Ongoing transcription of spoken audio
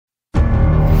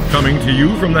Coming to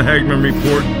you from the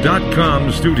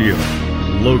HagmannReport.com studio,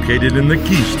 located in the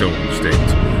Keystone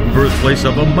State, birthplace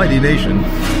of a mighty nation,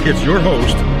 it's your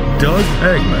host, Doug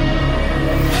Hagmann.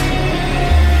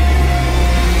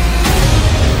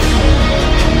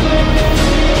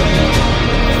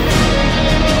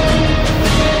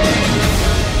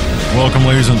 Welcome,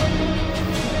 ladies and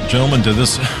gentlemen, to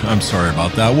this. I'm sorry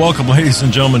about that. Welcome, ladies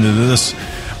and gentlemen, to this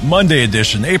Monday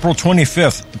edition, April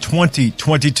 25th,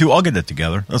 2022. I'll get it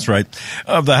together. That's right.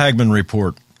 Of the Hagmann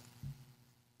Report.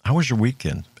 How was your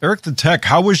weekend? Eric the Tech,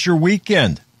 how was your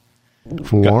weekend?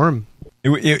 Warm.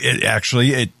 It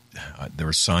actually, there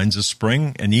were signs of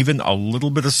spring and even a little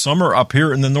bit of summer up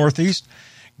here in the Northeast.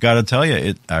 Got to tell you,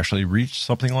 it actually reached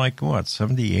something like,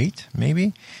 78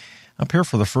 maybe? Up here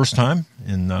for the first time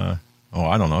in, I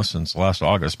don't know, since last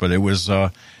August. But it was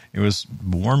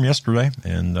warm yesterday,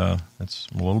 and it's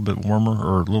a little bit warmer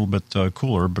or a little bit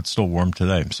cooler, but still warm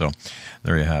today. So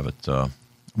there you have it.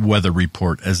 Weather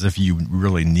report, as if you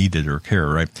really need it or care,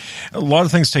 right? A lot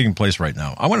of things taking place right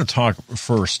now. I want to talk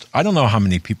first. I don't know how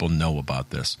many people know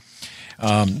about this.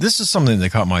 This is something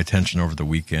that caught my attention over the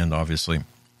weekend, obviously,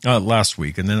 last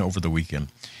week, and then over the weekend.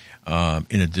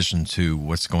 In addition to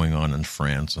what's going on in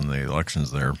France and the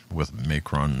elections there with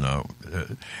Macron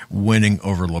winning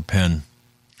over Le Pen.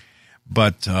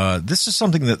 But this is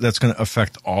something that's going to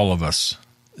affect all of us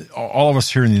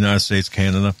here in the United States,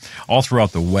 Canada, all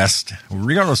throughout the West,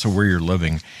 regardless of where you're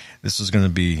living. This is going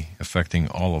to be affecting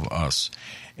all of us.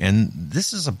 And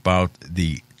this is about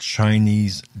the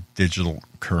Chinese digital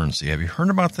currency. Have you heard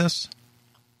about this?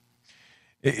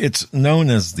 It's known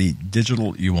as the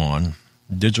digital yuan,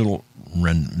 digital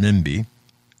renminbi,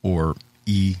 or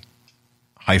E-CYN,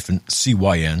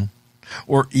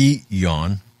 or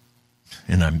E-yuan,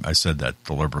 and I said that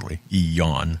deliberately,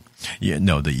 E-yuan,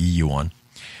 the E-yuan,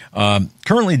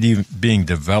 currently being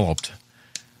developed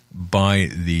by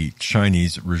the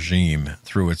Chinese regime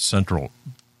through its central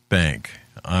bank.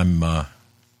 I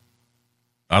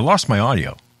lost my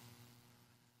audio.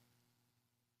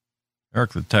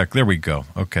 Eric the Tech, there we go.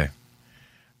 Okay.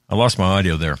 I lost my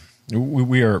audio there.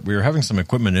 We are having some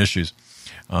equipment issues,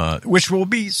 which will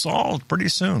be solved pretty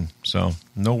soon. So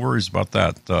no worries about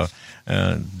that.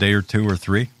 Day or two or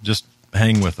three, just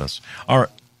hang with us. All right.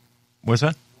 What's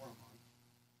that?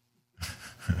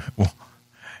 Well,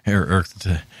 Eric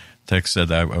Tech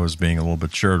said I was being a little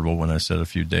bit charitable when I said a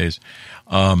few days.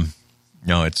 No,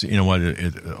 it's, you know what,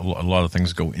 a lot of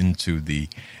things go into the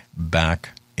back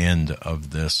end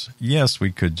of this. Yes,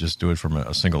 we could just do it from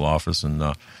a single office and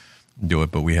do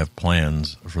it, but we have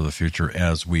plans for the future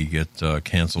as we get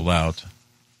canceled out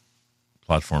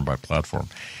platform by platform.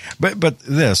 But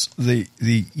this, the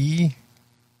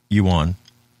E-yuan,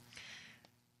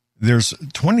 there's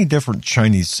 20 different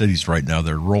Chinese cities right now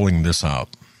that are rolling this out.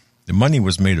 The money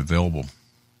was made available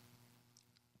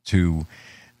to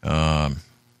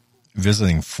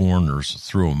visiting foreigners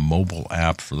through a mobile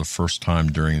app for the first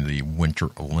time during the Winter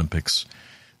Olympics,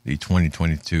 the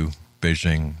 2022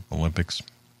 Beijing Olympics.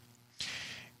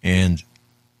 And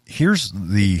here's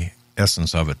the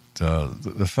essence of it.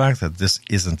 The fact that this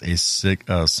isn't a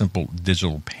simple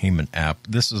digital payment app.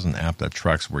 This is an app that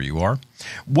tracks where you are,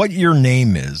 what your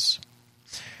name is,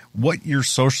 what your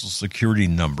social security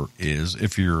number is,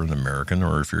 if you're an American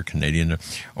or if you're Canadian,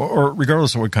 or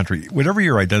regardless of what country, whatever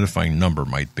your identifying number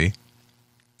might be,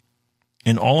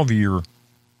 and what all of your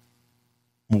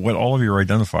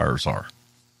identifiers are.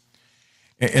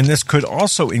 And this could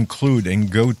also include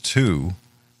and go to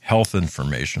health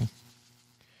information.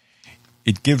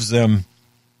 It gives them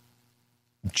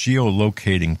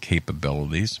geolocating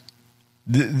capabilities.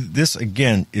 This,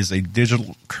 again, is a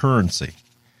digital currency,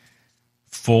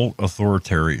 full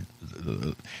authoritarian,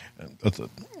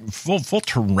 full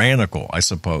tyrannical, I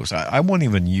suppose. I won't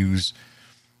even use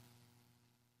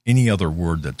any other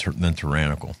word than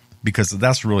tyrannical, because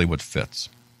that's really what fits.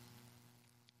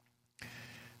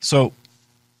 So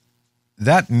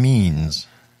that means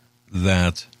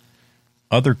that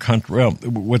other countries,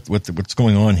 well, what's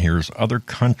going on here is other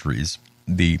countries,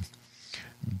 the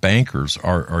bankers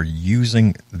are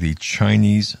using the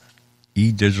Chinese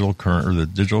digital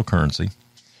currency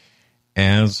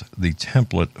as the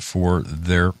template for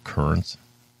their current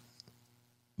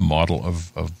model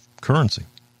of currency.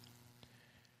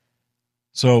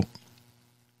 So,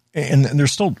 and they're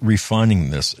still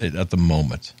refining this at the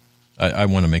moment. I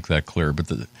want to make that clear.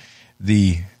 But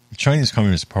the Chinese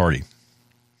Communist Party,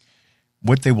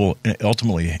 what they will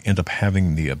ultimately end up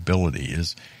having the ability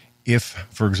is, if,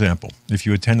 for example, if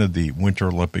you attended the Winter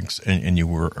Olympics and you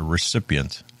were a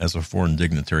recipient as a foreign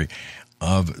dignitary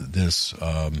of this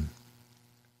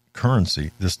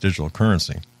currency, this digital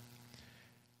currency,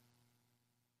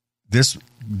 This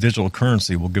digital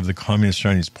currency will give the Communist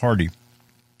Chinese Party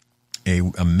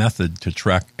a method to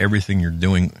track everything you're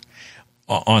doing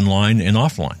online and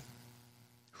offline,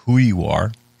 who you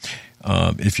are,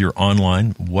 if you're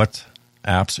online, what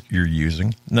apps you're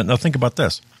using. Now think about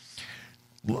this.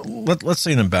 Let's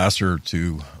say an ambassador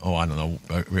to,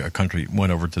 a country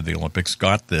went over to the Olympics,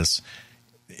 got this,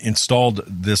 installed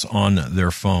this on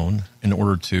their phone in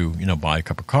order to, buy a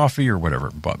cup of coffee or whatever,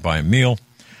 buy a meal,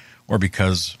 or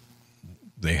because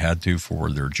they had to for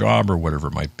their job or whatever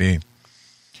it might be.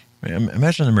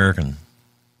 Imagine an American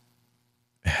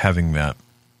having that,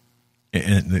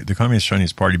 and the Communist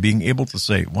Chinese Party being able to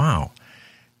say, wow,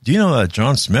 do you know that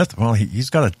John Smith, well, he's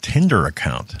got a Tinder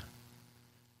account.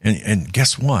 And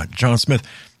guess what? John Smith,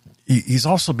 he's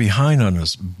also behind on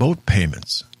his boat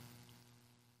payments.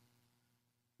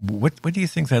 What do you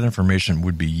think that information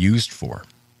would be used for?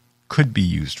 Could be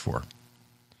used for?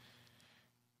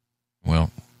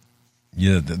 Well,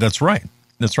 yeah, that's right.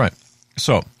 That's right.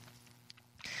 So,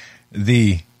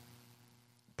 the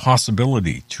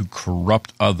possibility to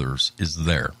corrupt others is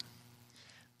there.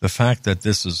 The fact that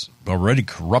this is already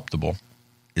corruptible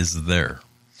is there.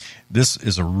 This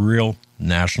is a real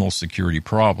national security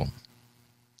problem.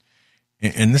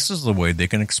 And this is the way they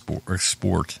can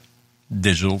export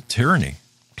digital tyranny,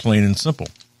 plain and simple.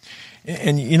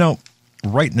 And,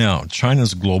 right now,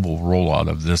 China's global rollout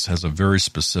of this has a very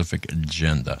specific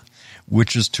agenda,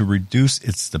 which is to reduce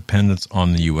its dependence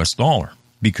on the U.S. dollar.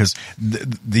 Because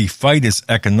the fight is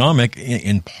economic,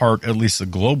 in part, at least the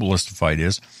globalist fight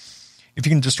is. If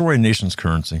you can destroy a nation's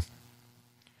currency,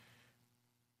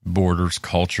 borders,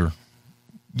 culture,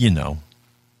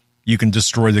 you can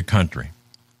destroy the country.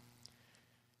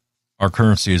 Our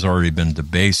currency has already been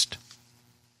debased,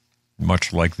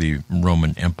 much like the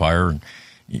Roman Empire. And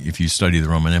if you study the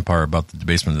Roman Empire about the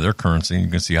debasement of their currency, you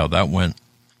can see how that went.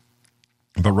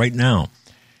 But right now,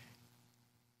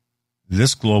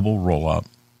 this global rollout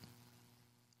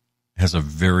has a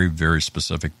very, very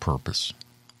specific purpose.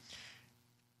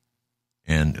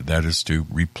 And that is to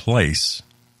replace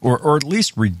or at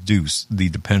least reduce the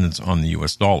dependence on the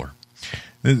U.S. dollar.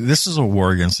 This is a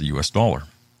war against the U.S. dollar.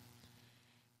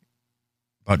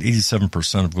 About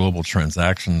 87% of global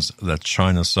transactions that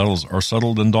China settles are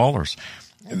settled in dollars.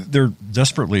 They're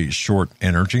desperately short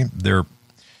energy. They're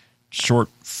short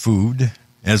food,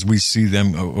 as we see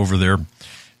them over there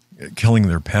killing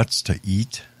their pets to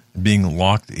eat, being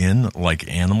locked in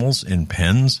like animals in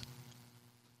pens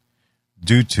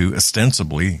due to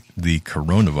ostensibly the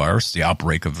coronavirus, the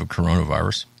outbreak of the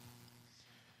coronavirus.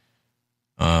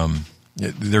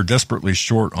 They're desperately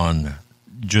short on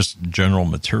just general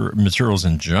materials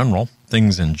in general,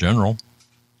 things in general,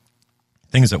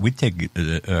 things that we take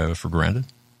for granted.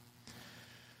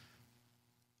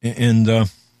 And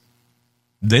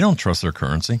they don't trust their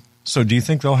currency. So do you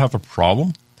think they'll have a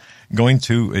problem going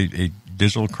to a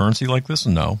digital currency like this?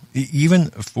 No.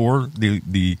 Even for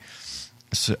the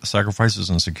sacrifices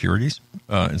and security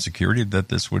that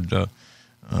this would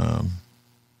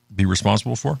be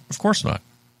responsible for? Of course not.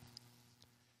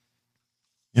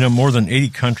 More than 80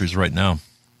 countries right now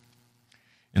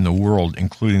in the world,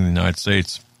 including the United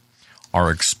States, are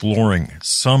exploring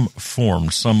some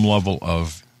level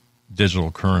of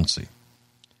digital currency.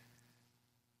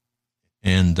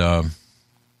 And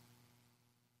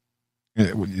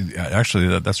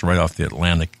actually, that's right off the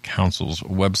Atlantic Council's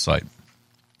website.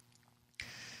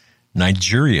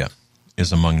 Nigeria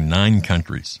is among 9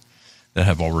 countries that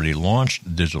have already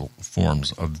launched digital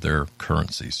forms of their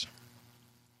currencies.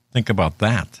 Think about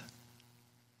that.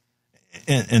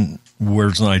 And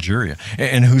where's Nigeria?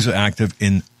 And who's active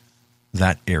in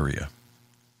that area?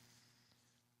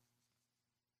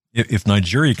 If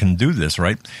Nigeria can do this,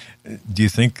 right, do you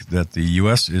think that the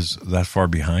U.S. is that far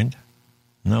behind?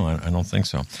 No, I don't think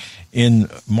so. In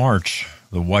March,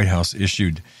 the White House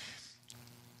issued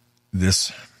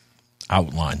this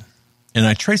outline. And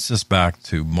I trace this back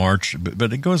to March,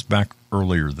 but it goes back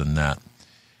earlier than that.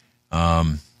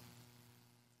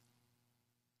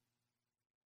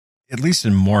 At least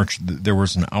in March, there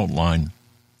was an outline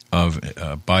of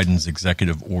Biden's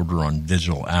executive order on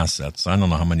digital assets. I don't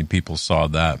know how many people saw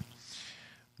that.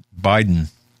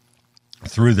 Biden,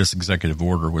 through this executive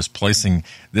order, was placing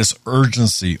this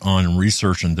urgency on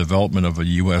research and development of a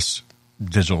U.S.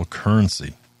 digital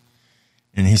currency.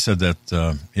 And he said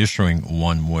that issuing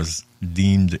one was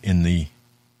deemed in the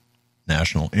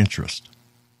national interest.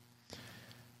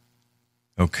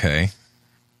 Okay.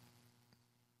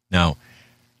 Now,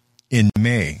 in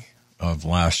May of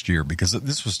last year, because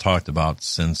this was talked about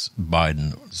since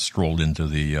Biden strolled into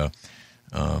the,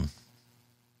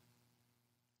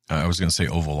 I was going to say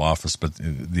Oval Office, but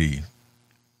the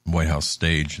White House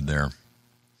stage there.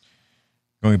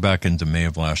 Going back into May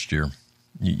of last year,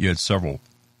 you had several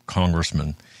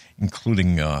congressmen,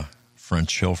 including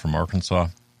French Hill from Arkansas,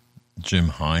 Jim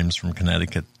Himes from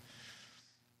Connecticut,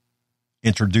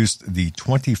 introduced the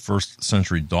 21st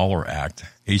Century Dollar Act,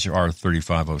 H.R.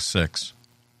 3506,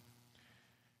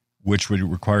 which would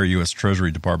require U.S. Treasury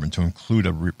Department to include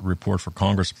a report for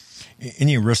Congress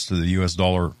any risk to the U.S.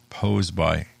 dollar posed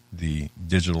by the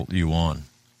digital yuan.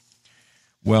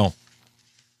 Well,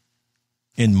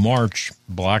 in March,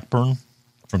 Blackburn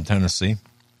from Tennessee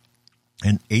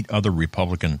and 8 other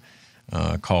Republican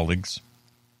colleagues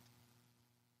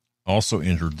also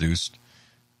introduced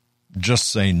Just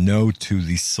Say No to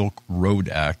the Silk Road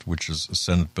Act, which is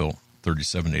Senate Bill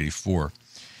 3784.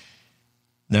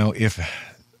 Now,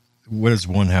 what does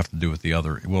one have to do with the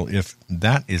other? Well, if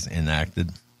that is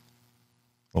enacted,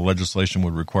 the legislation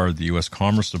would require the U.S.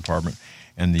 Commerce Department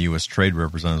and the U.S. Trade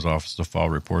Representative's Office to file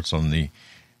reports on the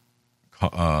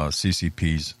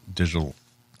CCP's digital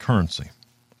currency,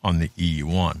 on the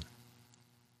e-yuan.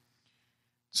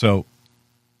 So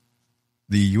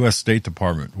the U.S. State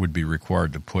Department would be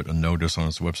required to put a notice on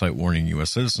its website warning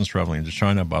U.S. citizens traveling into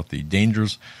China about the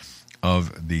dangers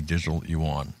of the digital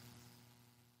yuan.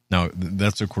 Now,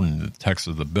 that's according to the text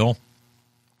of the bill,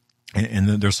 and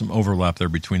there's some overlap there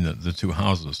between the two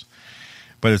houses.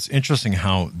 But it's interesting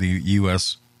how the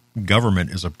U.S. government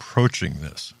is approaching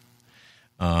this.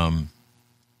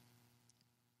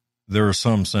 There are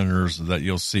some senators that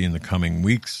you'll see in the coming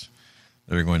weeks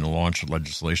that are going to launch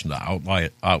legislation to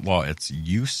outlaw its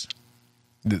use,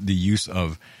 the use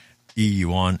of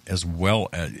e-yuan, as well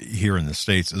as here in the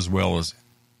States, as well as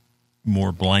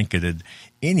more blanketed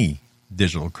any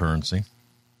digital currency.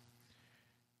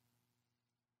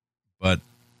 But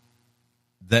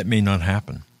that may not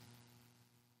happen.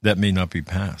 That may not be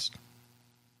passed.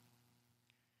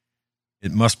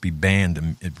 It must be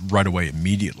banned right away,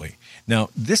 immediately. Now,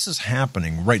 this is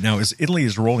happening right now as Italy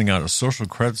is rolling out a social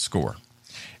credit score.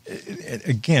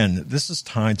 Again, this is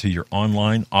tied to your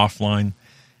online, offline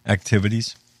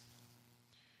activities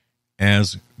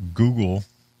as Google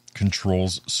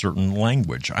controls certain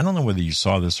language. I don't know whether you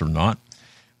saw this or not,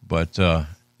 but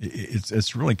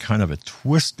it's really kind of a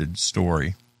twisted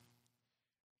story.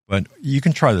 But you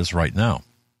can try this right now,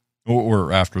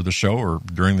 or after the show, or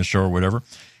during the show, or whatever.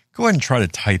 Go ahead and try to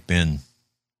type in,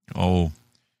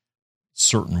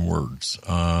 certain words.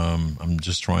 I'm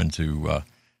just trying to,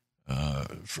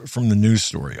 from the news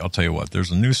story, I'll tell you what,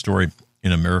 there's a news story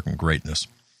in American Greatness.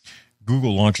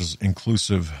 Google launches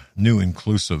new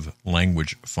inclusive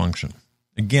language function.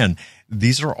 Again,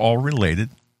 these are all related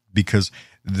because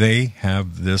they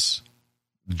have this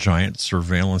giant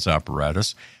surveillance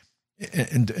apparatus.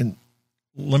 And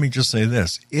let me just say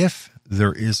this. If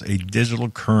there is a digital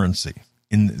currency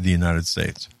in the United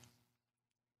States,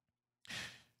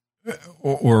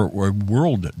 or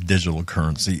world digital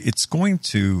currency, it's going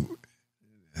to,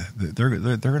 they're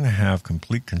going to have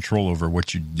complete control over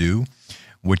what you do,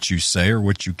 what you say or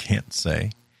what you can't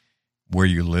say, where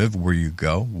you live, where you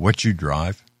go, what you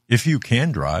drive. If you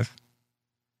can drive,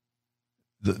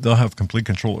 they'll have complete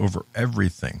control over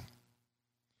everything.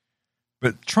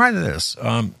 But try this.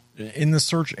 In the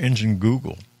search engine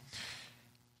Google,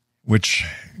 which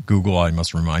Google, I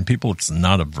must remind people, it's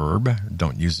not a verb.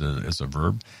 Don't use it as a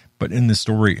verb. But in the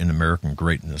story in American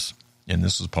Greatness, and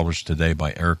this was published today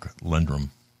by Eric Lendrum,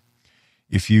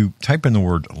 if you type in the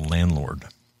word landlord,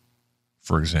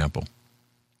 for example,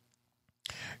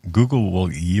 Google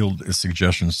will yield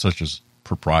suggestions such as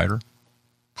proprietor,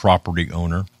 property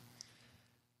owner,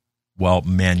 while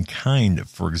mankind,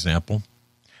 for example,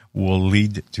 will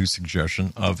lead to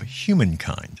suggestion of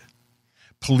humankind.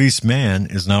 Policeman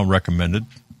is now recommended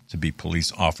to be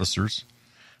police officers.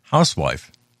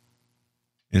 Housewife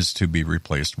is to be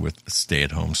replaced with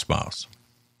stay-at-home spouse.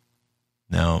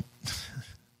 Now,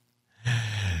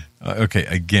 okay,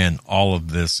 again, all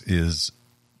of this is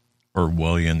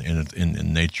Orwellian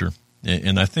in nature,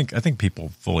 and I think people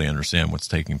fully understand what's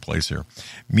taking place here.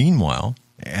 Meanwhile,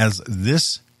 as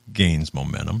this gains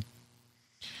momentum,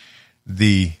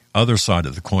 the other side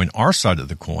of the coin, our side of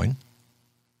the coin,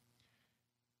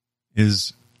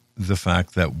 is the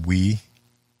fact that we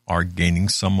are gaining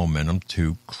some momentum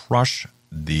to crush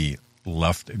the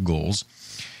left goals.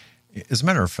 As a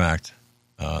matter of fact,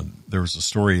 there was a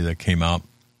story that came out,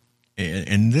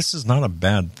 and this is not a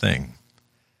bad thing.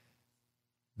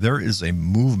 There is a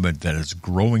movement that is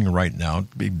growing right now.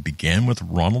 It began with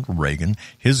Ronald Reagan,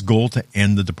 his goal to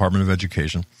end the Department of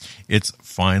Education. It's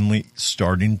finally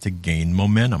starting to gain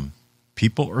momentum.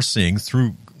 People are seeing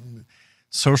through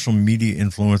social media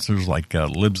influencers like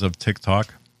Libs of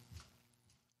TikTok,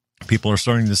 people are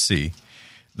starting to see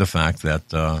the fact that,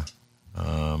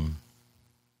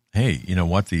 hey, you know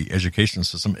what? The education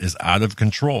system is out of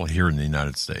control here in the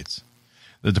United States.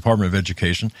 The Department of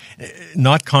Education,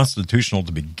 not constitutional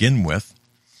to begin with,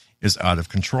 is out of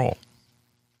control.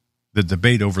 The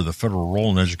debate over the federal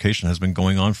role in education has been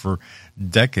going on for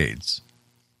decades.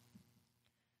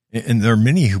 And there are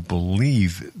many who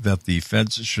believe that the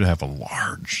feds should have a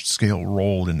large-scale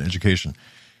role in education,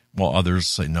 while others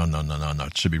say, no,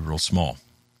 it should be real small.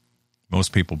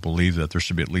 Most people believe that there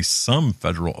should be at least some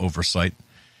federal oversight,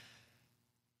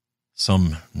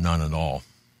 some none at all.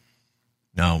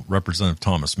 Now, Representative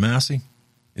Thomas Massie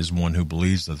is one who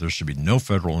believes that there should be no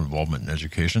federal involvement in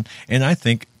education, and I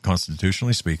think,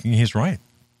 constitutionally speaking, he's right.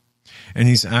 And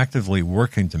he's actively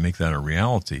working to make that a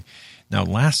reality. Now,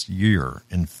 last year,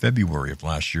 in February of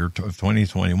last year, of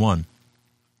 2021,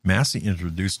 Massie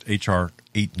introduced H.R.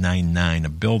 899, a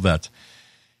bill that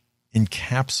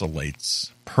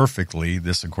encapsulates perfectly,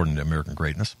 this according to American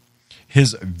Greatness,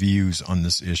 his views on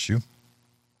this issue.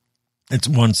 It's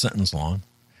one sentence long.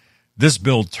 This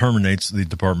bill terminates the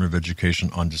Department of Education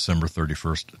on December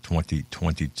 31st,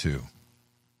 2022.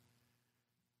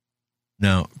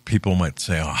 Now, people might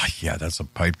say, oh, yeah, that's a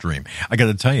pipe dream. I got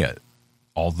to tell you,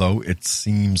 although it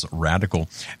seems radical,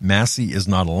 Massie is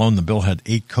not alone. The bill had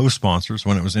 8 co-sponsors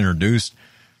when it was introduced,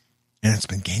 and it's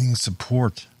been gaining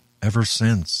support ever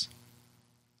since.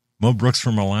 Mo Brooks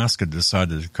from Alaska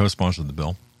decided to co-sponsor the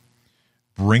bill,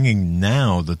 bringing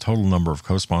now the total number of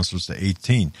co-sponsors to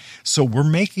 18. So we're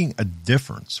making a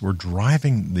difference. We're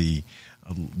driving the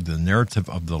narrative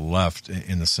of the left,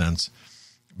 in a sense,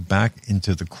 back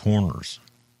into the corners.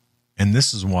 And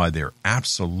this is why they're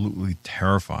absolutely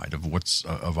terrified of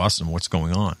us and what's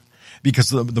going on. Because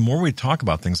the more we talk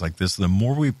about things like this, the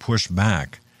more we push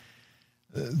back,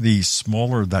 the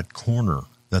smaller that corner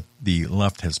that the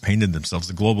left has painted themselves,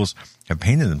 the globalists have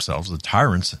painted themselves, the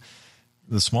tyrants,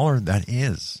 the smaller that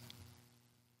is.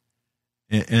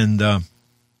 And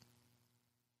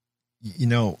you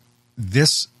know,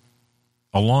 this,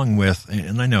 along with,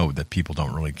 and I know that people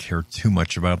don't really care too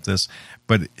much about this,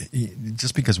 but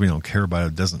just because we don't care about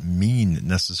it doesn't mean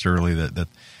necessarily that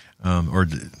or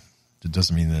it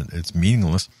doesn't mean that it's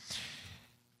meaningless.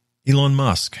 Elon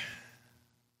Musk,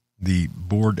 the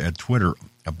board at Twitter,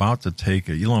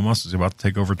 Elon Musk is about to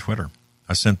take over Twitter.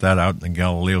 I sent that out in the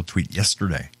Galileo tweet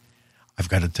yesterday. I've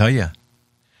got to tell you,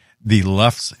 the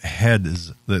left's head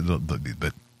is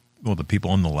the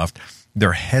people on the left,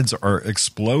 their heads are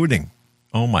exploding.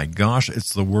 Oh my gosh,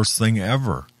 it's the worst thing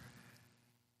ever.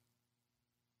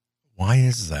 Why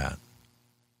is that?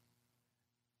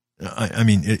 I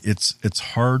mean, it's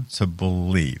hard to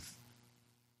believe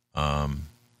how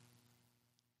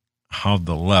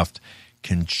the left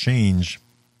can change,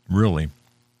 really,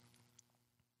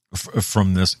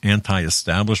 from this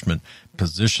anti-establishment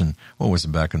position. What was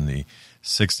it, back in the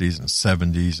 60s and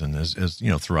 70s, and as you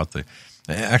know, throughout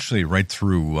actually right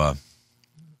through,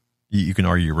 you can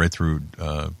argue right through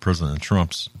President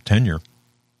Trump's tenure,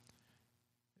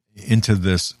 into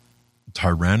this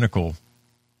tyrannical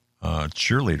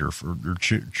cheerleader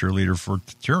for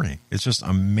tyranny. It's just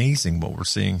amazing what we're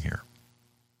seeing here.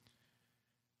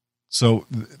 So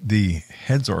the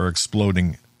heads are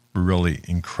exploding really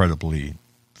incredibly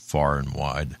far and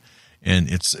wide,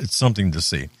 and it's something to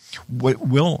see.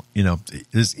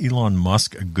 Is Elon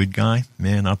Musk a good guy?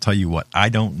 Man, I'll tell you what, I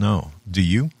don't know. Do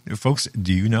you, folks?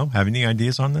 Do you know? Have any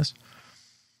ideas on this?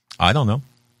 I don't know.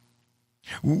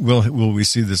 Will we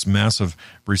see this massive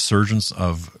resurgence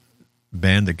of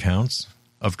banned accounts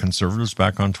of conservatives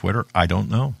back on Twitter? I don't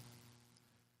know.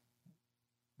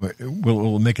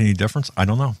 Will it make any difference? I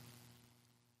don't know.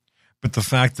 But the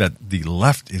fact that the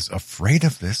left is afraid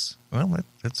of this, well,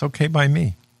 that's okay by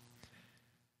me.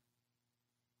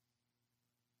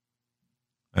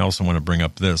 I also want to bring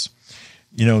up this.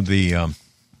 You know, the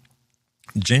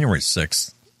January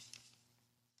 6th,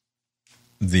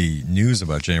 the news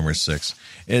about January 6th,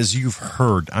 as you've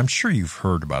heard, I'm sure you've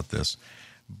heard about this,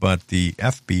 but the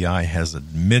FBI has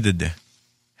admitted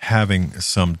having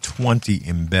some 20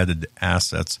 embedded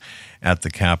assets at the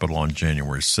Capitol on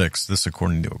January 6th. This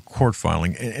according to a court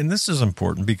filing. And this is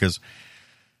important because,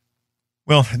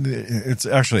 well, it's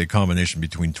actually a combination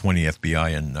between 20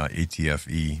 FBI and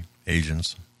ATFE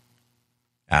agents.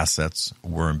 Assets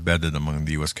were embedded among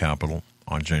the U.S. Capitol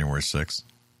on January 6th.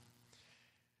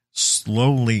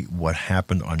 Slowly, what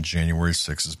happened on January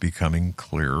 6th is becoming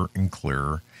clearer and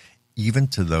clearer, even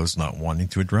to those not wanting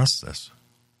to address this.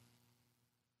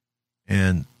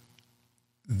 And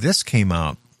this came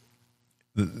out,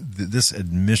 this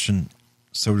admission,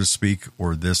 so to speak,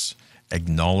 or this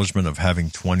acknowledgement of having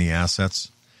 20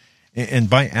 assets And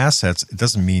by assets, it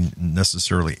doesn't mean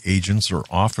necessarily agents or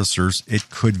officers. It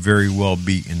could very well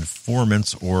be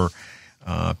informants or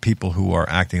people who are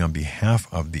acting on behalf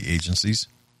of the agencies.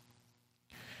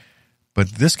 But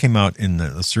this came out in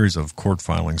a series of court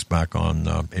filings back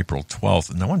on April 12th.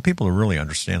 And I want people to really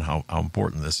understand how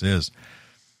important this is.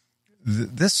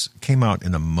 This came out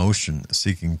in a motion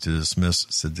seeking to dismiss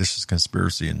seditious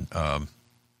conspiracy and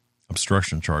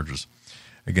obstruction charges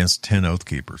against 10 Oath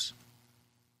Keepers.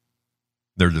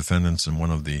 They're defendants in one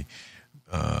of the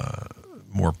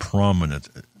more prominent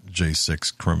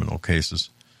J6 criminal cases.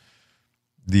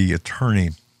 The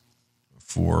attorney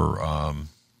for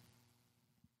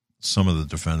some of the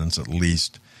defendants, at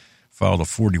least, filed a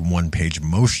 41-page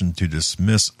motion to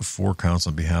dismiss 4 counts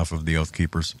on behalf of the Oath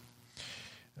Keepers.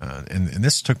 And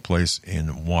this took place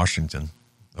in Washington,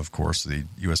 of course, the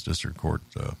U.S. District Court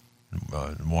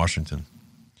in Washington.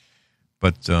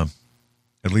 But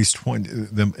at least 20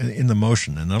 in the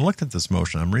motion, and I looked at this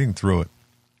motion, I'm reading through it,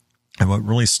 and what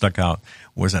really stuck out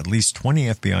was at least 20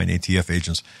 FBI and ATF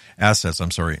agents' assets,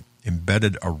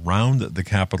 embedded around the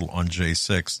Capitol on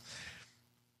J6.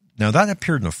 Now, that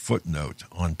appeared in a footnote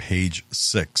on page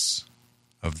 6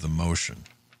 of the motion.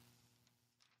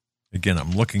 Again,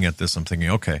 I'm looking at this, I'm thinking,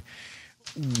 okay,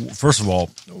 first of all,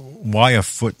 why a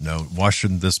footnote? Why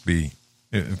shouldn't this be,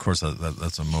 of course,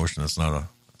 that's a motion, it's not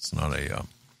a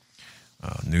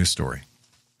news story.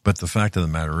 But the fact of the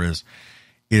matter is,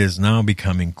 it is now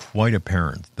becoming quite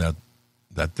apparent that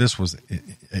this was,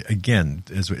 again,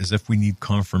 as if we need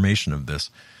confirmation of this.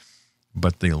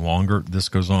 But the longer this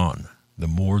goes on, the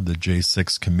more the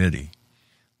J6 committee,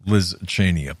 Liz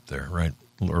Cheney up there, right,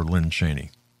 or Lynn Cheney.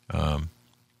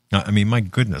 I mean, my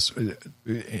goodness,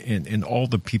 and all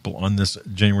the people on this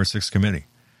January 6th committee.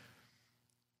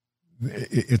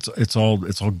 It's all.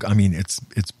 I mean, it's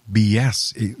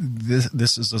BS.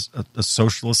 This is a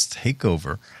socialist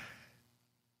takeover.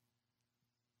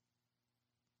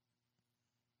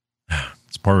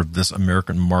 It's part of this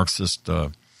American Marxist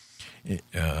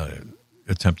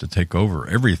attempt to take over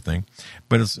everything,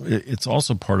 but it's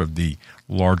also part of the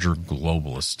larger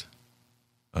globalist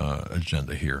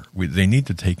agenda here. They need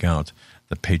to take out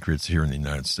the patriots here in the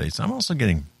United States. I'm also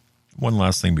getting one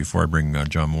last thing before I bring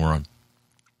John Moore on.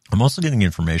 I'm also getting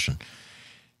information.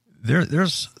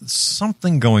 There's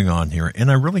something going on here, and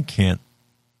I really can't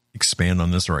expand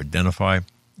on this or identify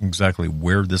exactly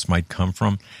where this might come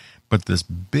from, but this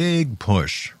big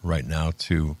push right now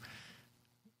to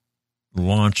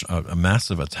launch a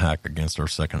massive attack against our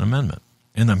Second Amendment.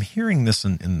 And I'm hearing this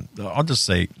in I'll just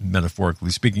say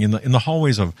metaphorically speaking, in the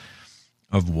hallways of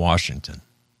Washington,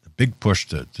 a big push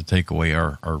to take away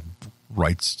our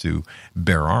rights to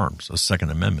bear arms, a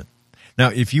Second Amendment. Now,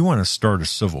 if you want to start a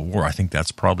civil war, I think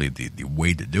that's probably the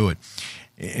way to do it.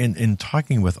 And in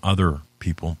talking with other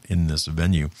people in this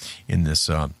venue, in this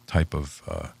type of,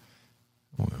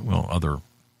 other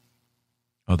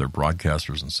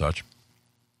broadcasters and such,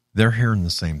 they're hearing the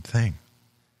same thing.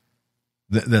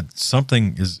 That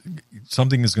something is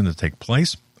going to take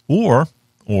place, or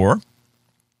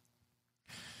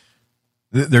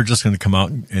they're just going to come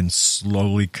out and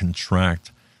slowly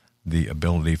contract the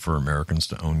ability for Americans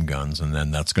to own guns, and then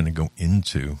that's going to go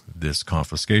into this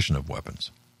confiscation of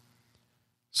weapons.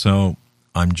 So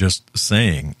I'm just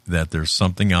saying that there's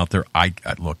something out there.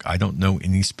 Look, I don't know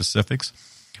any specifics.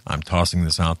 I'm tossing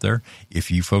this out there. If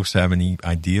you folks have any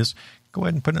ideas, go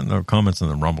ahead and put it in the comments in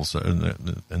the Rumble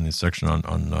in the section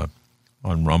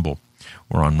on Rumble,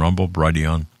 or on Rumble,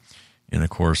 Brighteon, and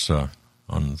of course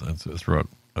throughout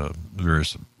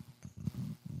various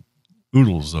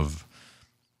oodles of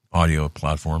audio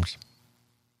platforms.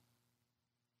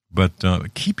 But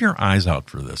keep your eyes out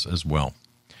for this as well.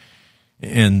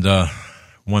 And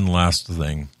one last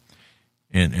thing,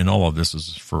 and all of this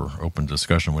is for open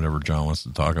discussion, whatever John wants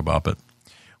to talk about, but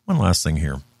one last thing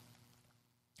here.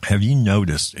 Have you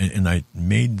noticed, and I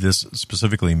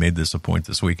specifically made this a point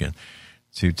this weekend,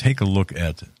 to take a look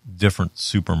at different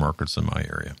supermarkets in my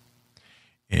area.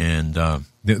 And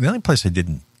the only place I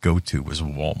didn't go to was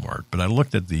Walmart, but I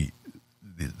looked at the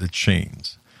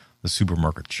chains, the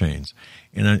supermarket chains,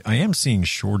 and I am seeing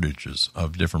shortages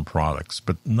of different products,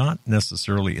 but not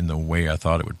necessarily in the way I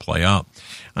thought it would play out.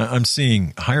 I'm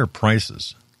seeing higher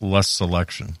prices, less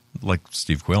selection, like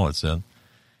Steve Quayle had said,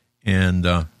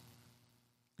 and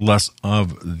less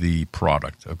of the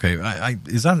product. Okay,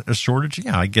 is that a shortage?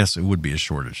 Yeah, I guess it would be a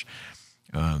shortage.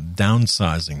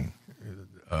 Downsizing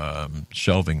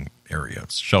shelving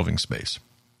space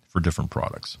for different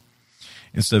products.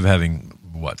 Instead of having,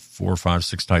 4, 5,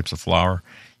 6 types of flour,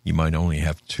 you might only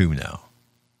have 2 now.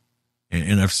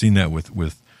 And I've seen that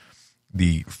with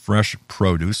the fresh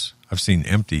produce. I've seen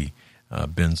empty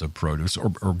bins of produce.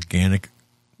 Or organic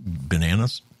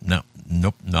bananas? No,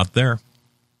 nope, not there.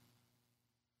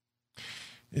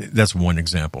 That's one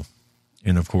example.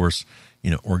 And of course,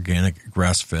 organic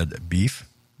grass-fed beef?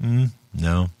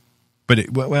 No. But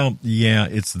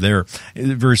it's there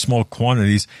in very small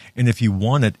quantities. And if you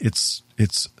want it, it's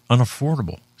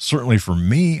unaffordable. Certainly for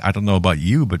me, I don't know about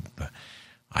you, but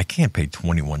I can't pay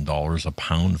 $21 a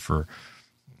pound for,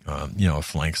 a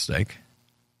flank steak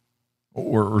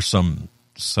or some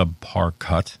subpar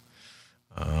cut.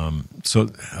 So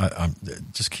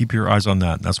just keep your eyes on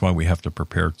that. And that's why we have to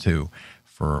prepare too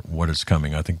for what is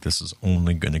coming. I think this is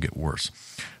only going to get worse.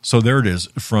 So there it is,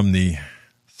 from the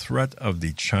threat of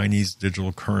the Chinese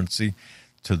digital currency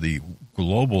to the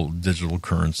global digital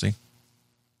currency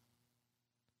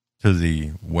to the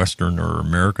Western or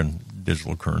American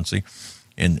digital currency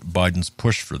and Biden's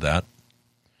push for that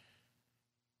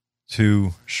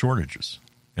to shortages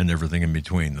and everything in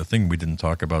between. The thing we didn't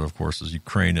talk about, of course, is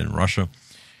Ukraine and Russia.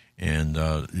 And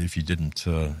if you didn't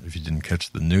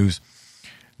catch the news,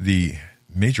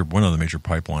 one of the major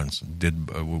pipelines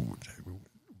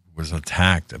was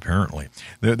attacked. Apparently,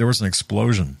 there was an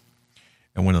explosion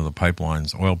in one of the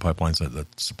pipelines, oil pipelines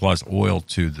that supplies oil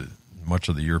to much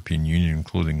of the European Union,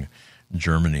 including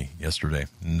Germany, yesterday.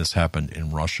 And this happened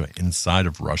in Russia, inside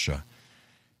of Russia.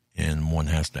 And one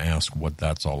has to ask what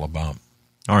that's all about.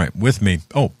 All right, with me.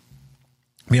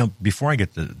 Before I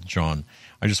get to John,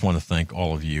 I just want to thank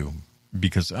all of you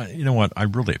because, you know what, I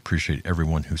really appreciate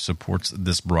everyone who supports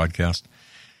this broadcast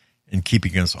and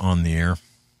keeping us on the air.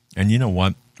 And you know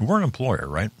what? We're an employer,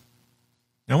 right?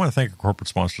 And I want to thank our corporate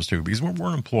sponsors too, because we're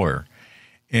an employer.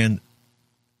 And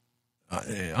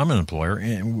I'm an employer,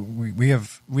 and we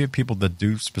have people that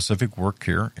do specific work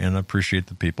here, and I appreciate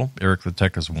the people. Eric the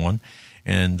Tech is one.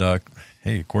 And,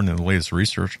 according to the latest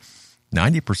research,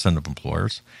 90% of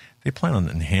employers, they plan on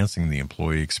enhancing the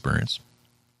employee experience,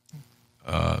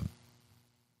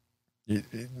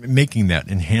 making that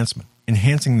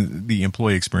enhancing the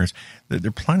employee experience.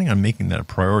 They're planning on making that a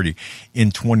priority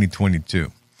in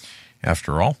 2022.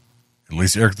 After all, at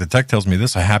least Eric the Tech tells me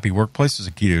this, a happy workplace is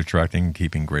a key to attracting and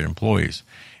keeping great employees.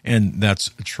 And that's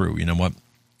true. You know what?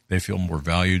 They feel more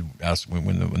valued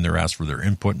when they're asked for their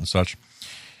input and such.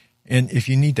 And if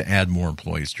you need to add more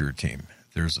employees to your team,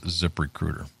 there's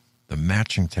ZipRecruiter. The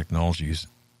matching technologies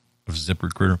of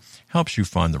ZipRecruiter helps you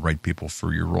find the right people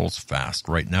for your roles fast.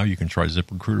 Right now, you can try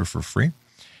ZipRecruiter for free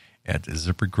at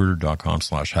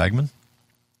ZipRecruiter.com/Hagmann.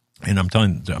 And I'm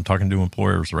talking to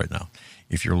employers right now.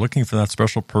 If you're looking for that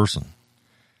special person,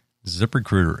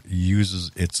 ZipRecruiter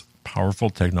uses its powerful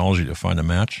technology to find a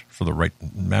matches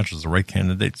the right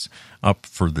candidates up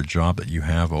for the job that you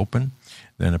have open.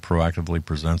 Then it proactively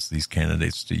presents these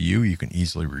candidates to you. You can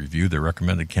easily review the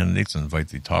recommended candidates and invite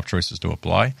the top choices to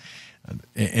apply.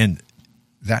 And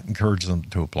that encourages them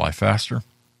to apply faster.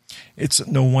 It's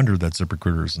no wonder that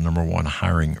ZipRecruiter is the number one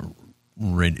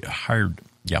rated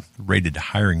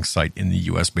hiring site in the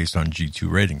U.S. based on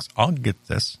G2 ratings. I'll get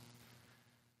this.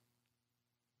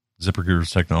 ZipRecruiter's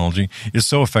technology is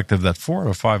so effective that 4 out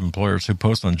of 5 employers who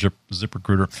post on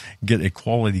ZipRecruiter get a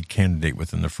quality candidate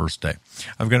within the first day.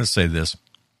 I've got to say this.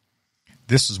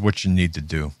 This is what you need to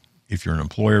do. If you're an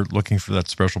employer looking for that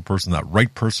special person, that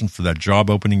right person for that job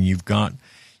opening you've got,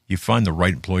 you find the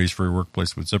right employees for your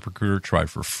workplace with ZipRecruiter. Try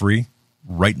for free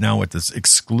right now at this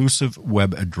exclusive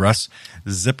web address,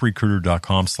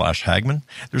 ZipRecruiter.com/Hagmann.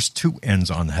 There's 2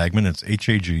 N's on Hagmann. It's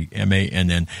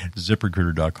Hagmann,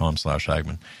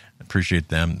 ZipRecruiter.com/Hagmann. Appreciate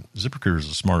them. ZipRecruiter is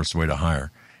the smartest way to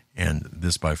hire, and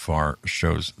this by far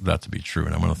shows that to be true.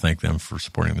 And I want to thank them for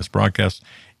supporting this broadcast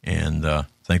and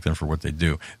thank them for what they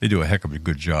do. They do a heck of a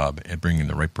good job at bringing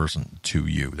the right person to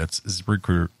you. That's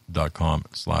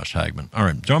ZipRecruiter.com/Hagmann. All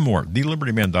right, John Moore,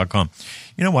 TheLibertyMan.com.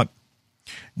 You know what?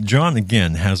 John,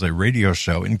 again, has a radio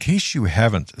show. In case you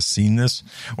haven't seen this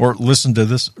or listened to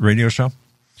this radio show,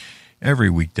 every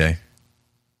weekday,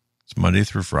 it's Monday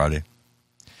through Friday.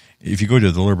 If you go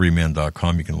to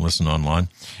thelibertyman.com, you can listen online.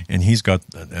 And he's got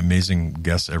amazing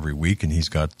guests every week, and he's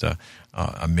got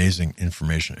amazing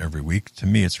information every week. To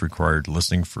me, it's required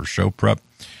listening for show prep.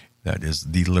 That is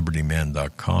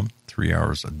thelibertyman.com, 3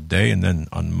 hours a day. And then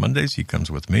on Mondays, he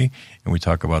comes with me, and we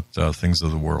talk about things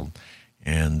of the world.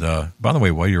 And by the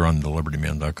way, while you're on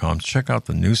thelibertyman.com, check out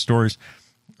the news stories,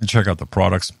 check out the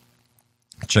products,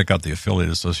 check out the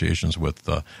affiliate associations with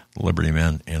the Liberty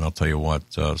Man, and I'll tell you what,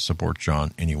 support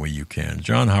John any way you can.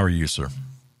 John, how are you, sir?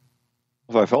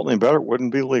 If I felt any better, it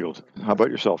wouldn't be legal. How about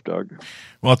yourself, Doug?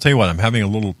 Well, I'll tell you what, I'm having a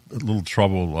little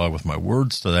trouble with my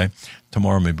words today.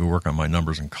 Tomorrow maybe work on my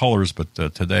numbers and colors, but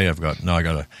today I got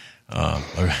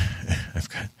I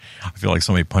feel like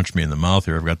somebody punched me in the mouth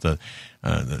here. I've got the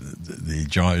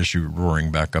jaw issue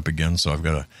roaring back up again, so I've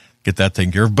got to get that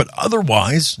taken care of. But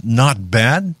otherwise, not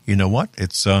bad. You know what?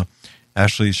 It's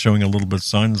actually showing a little bit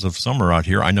signs of summer out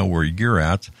here. I know where you're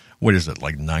at. What is it,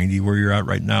 like 90 where you're at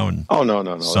right now? And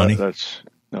no. Sunny?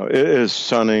 It is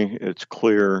sunny. It's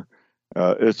clear.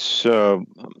 It's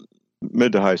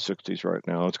mid to high 60s right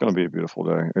now. It's going to be a beautiful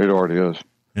day. It already is.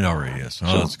 It already is.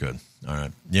 Oh, that's good. All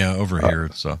right. Yeah, over here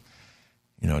it's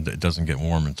it doesn't get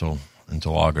warm until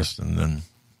August, and then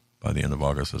by the end of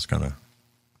August it's kind of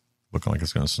looking like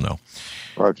it's going to snow.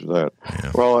 Roger that.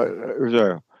 Yeah. Well, there's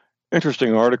a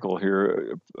interesting article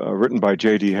here written by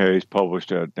J.D. Hayes,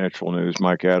 published at Natural News,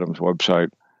 Mike Adams' website.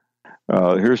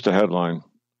 Here's the headline.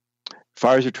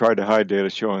 Pfizer tried to hide data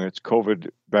showing its COVID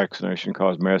vaccination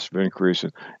caused massive increase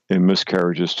in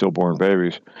miscarriages, stillborn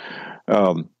babies.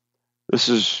 This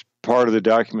is part of the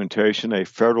documentation a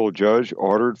federal judge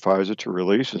ordered Pfizer to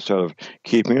release instead of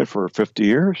keeping it for 50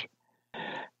 years.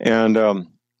 And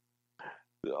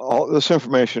all this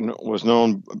information was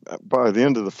known by the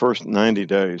end of the first 90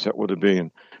 days. That would have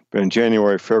been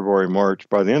January, February, March.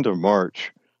 By the end of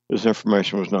March, this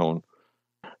information was known.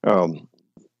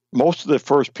 Most of the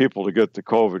first people to get the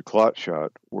COVID clot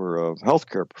shot were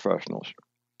healthcare professionals.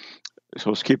 So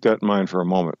let's keep that in mind for a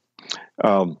moment.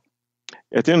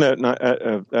 At the end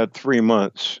at 3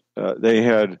 months, they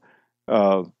had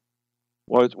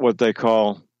what they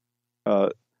call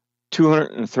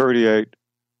 238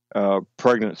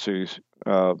 pregnancies,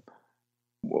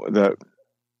 that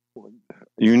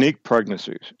unique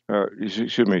pregnancies.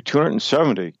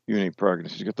 270 unique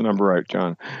pregnancies. Get the number right,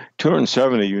 John.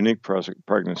 270 unique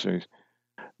pregnancies.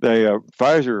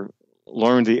 Pfizer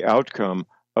learned the outcome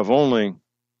of only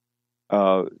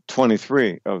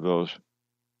 23 of those.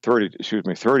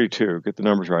 32. Get the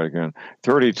numbers right again.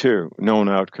 32 known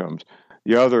outcomes.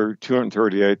 The other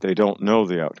 238, they don't know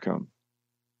the outcome.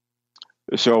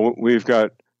 So we've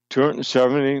got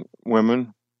 270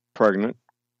 women pregnant,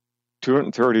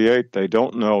 238, they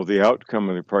don't know the outcome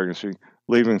of the pregnancy,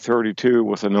 leaving 32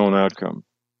 with a known outcome.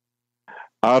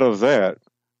 Out of that,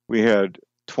 we had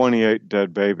 28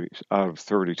 dead babies out of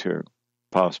 32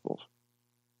 possibles.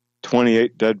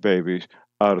 28 dead babies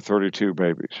out of 32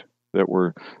 babies that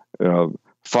were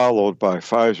followed by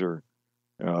Pfizer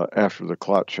after the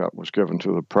clot shot was given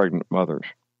to the pregnant mothers.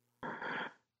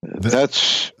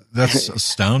 That's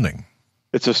astounding.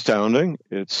 It's astounding.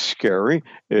 It's scary.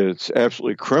 It's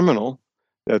absolutely criminal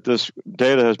that this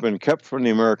data has been kept from the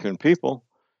American people.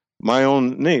 My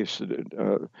own niece,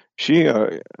 she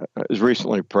is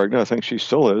recently pregnant. I think she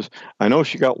still is. I know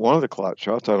she got one of the clot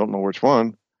shots. I don't know which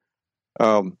one.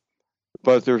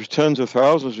 But there's tens of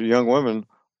thousands of young women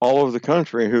all over the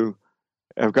country who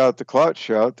have got the clot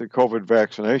shot, the COVID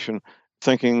vaccination,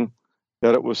 thinking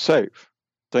that it was safe,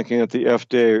 thinking that the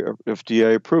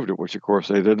FDA approved it, which of course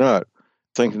they did not,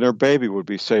 thinking their baby would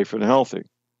be safe and healthy.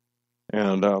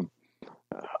 And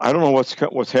I don't know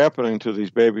what's happening to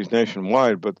these babies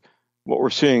nationwide, but what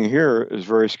we're seeing here is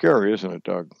very scary, isn't it,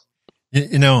 Doug?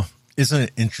 Isn't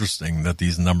it interesting that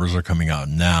these numbers are coming out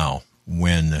now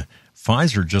when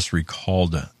Pfizer just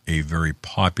recalled a very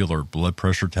popular blood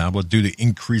pressure tablet due to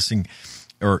increased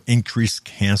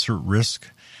cancer risk,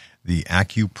 the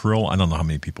Acupril. I don't know how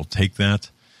many people take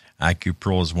that.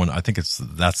 Acupril is one, I think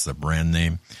that's the brand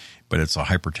name, but it's a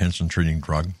hypertension treating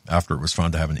drug after it was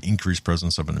found to have an increased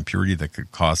presence of an impurity that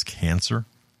could cause cancer.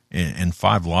 And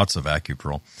 5 lots of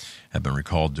Acupril have been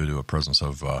recalled due to a presence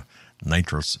of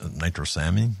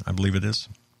nitrosamine, I believe it is,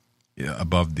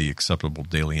 above the acceptable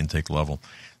daily intake level.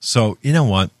 So you know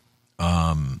what?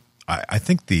 I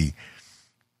think the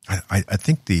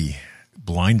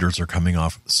blinders are coming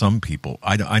off some people.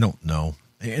 I don't know.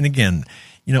 And again,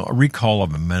 a recall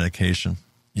of a medication,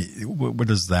 what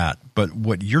is that? But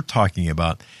what you're talking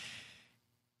about,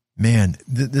 man,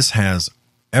 this has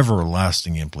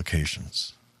everlasting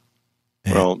implications.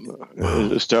 And,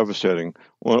 it's devastating.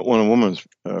 When a woman's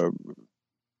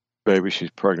baby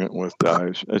she's pregnant with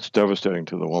dies, it's devastating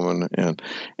to the woman.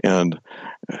 And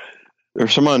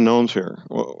there's some unknowns here.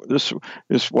 This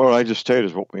is what I just stated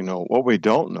is what we know. What we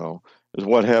don't know is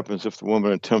what happens if the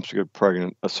woman attempts to get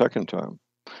pregnant a second time.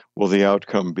 Will the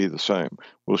outcome be the same?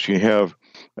 Will she have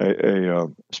a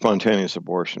spontaneous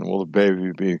abortion? Will the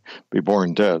baby be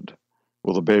born dead?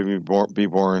 Will the baby be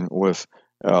born with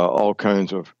all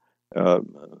kinds of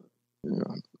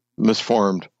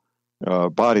misformed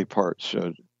body parts,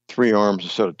 3 arms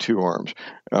instead of 2 arms?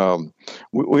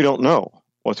 We don't know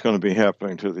what's going to be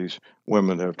happening to these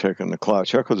women that have taken the clot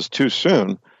shot because it's too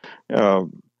soon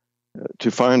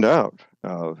to find out.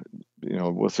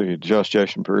 with the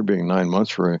gestation period being 9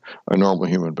 months for a normal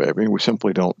human baby. We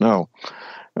simply don't know.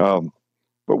 But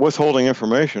withholding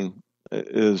information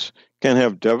can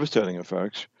have devastating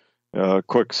effects.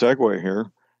 Quick segue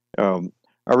here.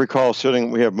 I recall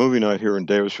we have movie night here in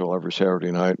Davisville every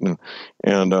Saturday night,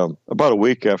 and about a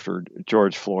week after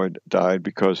George Floyd died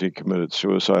because he committed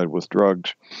suicide with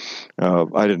drugs.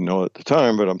 I didn't know at the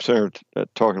time, but I'm sitting there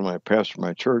talking to my pastor of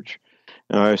my church,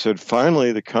 and I said,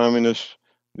 finally, the communists,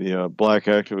 the black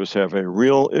activists have a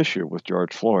real issue with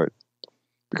George Floyd,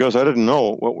 because I didn't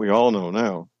know what we all know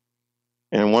now.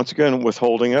 And once again,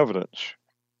 withholding evidence.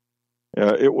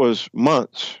 It was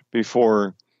months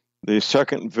before the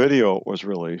second video was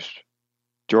released.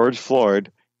 George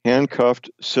Floyd, handcuffed,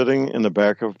 sitting in the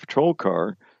back of a patrol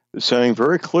car, saying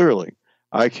very clearly,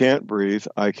 "I can't breathe,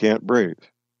 I can't breathe."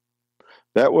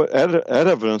 That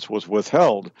evidence was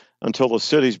withheld until the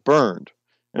cities burned,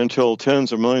 until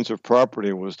tens of millions of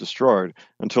property was destroyed,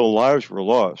 until lives were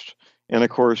lost. And of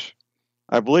course,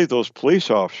 I believe those police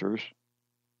officers,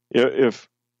 if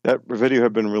that video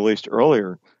had been released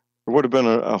earlier, there would have been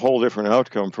a whole different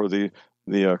outcome for the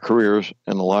careers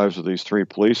and the lives of these three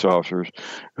police officers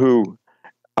who,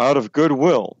 out of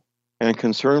goodwill and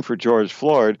concern for George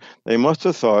Floyd, they must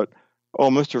have thought, oh,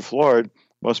 Mr. Floyd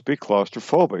must be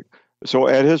claustrophobic. So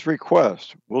at his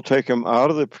request, we'll take him out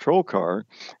of the patrol car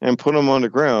and put him on the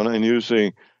ground and use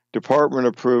the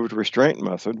department-approved restraint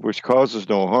method, which causes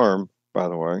no harm, by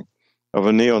the way, of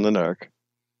a knee on the neck,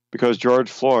 because George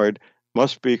Floyd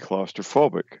must be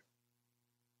claustrophobic.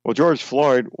 Well, George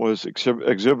Floyd was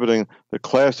exhibiting the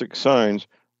classic signs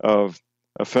of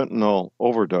a fentanyl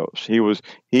overdose. He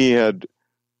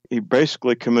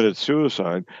basically committed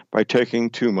suicide by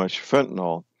taking too much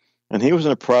fentanyl, and he was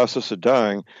in the process of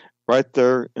dying right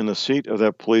there in the seat of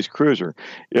that police cruiser.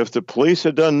 If the police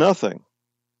had done nothing,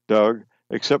 Doug,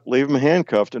 except leave him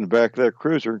handcuffed in the back of that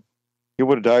cruiser, he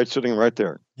would have died sitting right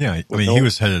there. Yeah, I mean, he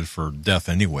was headed for death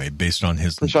anyway, based on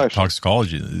his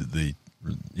toxicology, the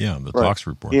tox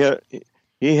report.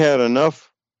 He had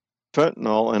enough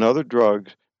fentanyl and other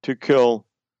drugs to kill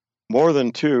more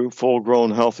than 2 full-grown,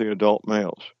 healthy adult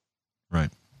males. Right.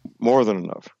 More than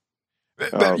enough.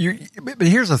 But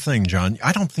here's the thing, John.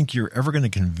 I don't think you're ever going to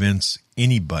convince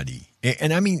anybody.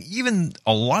 And I mean, even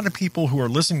a lot of people who are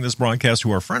listening to this broadcast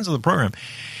who are friends of the program,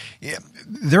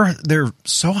 they're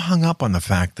so hung up on the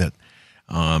fact that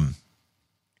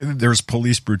there's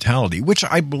police brutality, which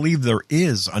I believe there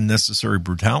is unnecessary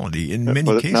brutality in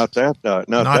many cases. Not that. But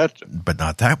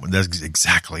not that one. That's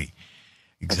exactly.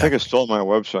 I think it's still on my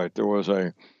website. There was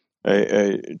a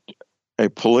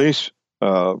police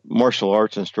martial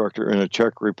arts instructor in the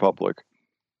Czech Republic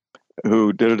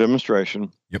who did a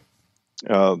demonstration. Yep.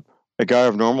 A guy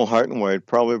of normal height and weight,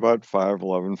 probably about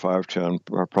 5'11", 5'10",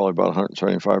 probably about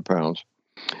 175 pounds.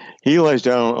 He lays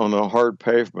down on the hard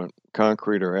pavement,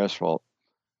 concrete or asphalt,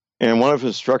 and one of his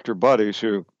instructor buddies,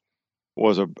 who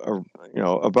was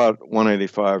about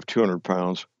 185, 200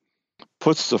 pounds,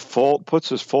 puts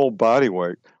his full body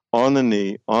weight on the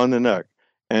knee, on the neck,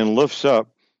 and lifts up.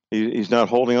 He's not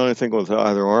holding on anything with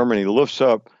either arm, and he lifts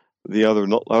up the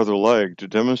other leg to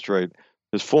demonstrate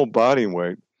his full body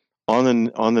weight on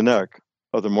the neck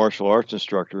of the martial arts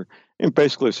instructor in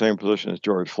basically the same position as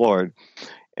George Floyd.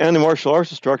 And the martial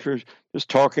arts instructor is just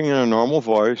talking in a normal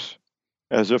voice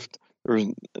as if there was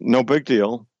no big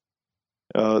deal.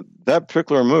 That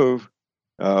particular move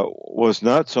was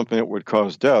not something that would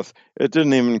cause death. It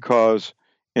didn't even cause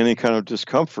any kind of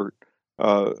discomfort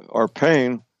or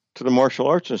pain to the martial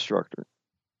arts instructor.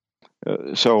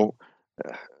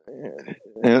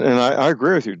 I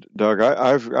agree with you, Doug.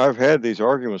 I've had these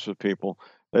arguments with people.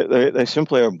 They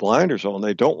simply have blinders on.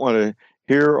 They don't want to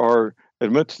hear or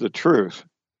admit to the truth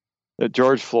that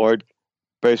George Floyd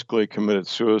basically committed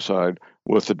suicide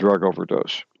with a drug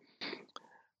overdose.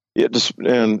 They just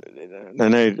don't.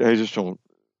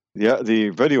 The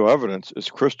video evidence is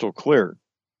crystal clear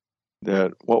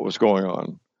that what was going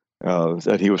on.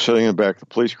 That he was sitting in the back of the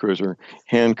police cruiser,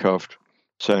 handcuffed,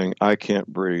 saying, "I can't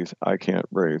breathe, I can't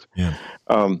breathe." Yeah.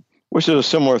 Which is a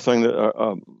similar thing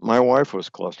that my wife was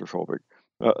claustrophobic,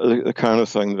 the kind of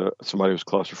thing that somebody who's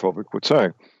claustrophobic would say.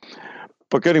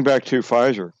 But getting back to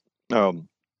Pfizer,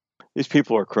 these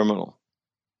people are criminal.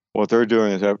 What they're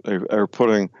doing is they're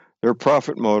putting their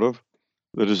profit motive,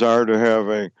 the desire to have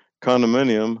a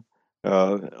condominium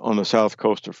on the south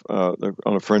coast on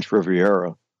the French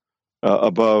Riviera,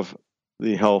 above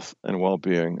the health and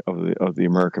well-being of the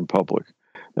American public.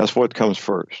 That's what comes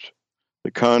first.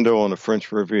 the condo on the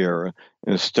French Riviera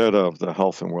instead of the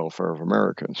health and welfare of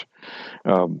Americans.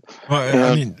 Well,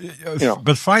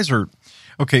 But Pfizer,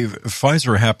 okay,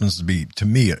 Pfizer happens to be, to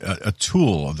me, a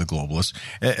tool of the globalists,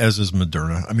 as is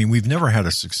Moderna. I mean, we've never had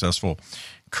a successful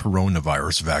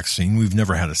coronavirus vaccine. We've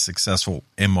never had a successful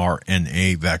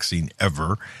mRNA vaccine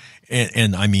ever.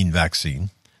 And I mean vaccine,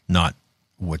 not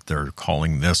what they're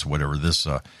calling this, whatever this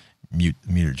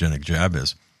mutagenic jab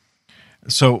is.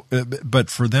 So,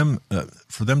 but for them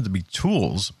to be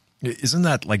tools, isn't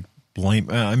that like blame?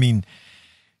 I mean,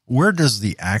 where does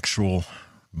the actual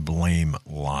blame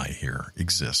lie here,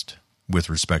 exist with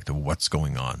respect to what's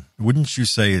going on? Wouldn't you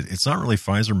say it's not really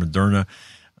Pfizer, Moderna,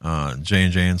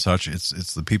 J&J and such?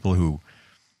 It's the people who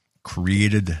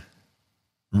created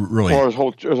really.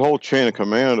 Well, there's a whole chain of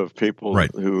command of people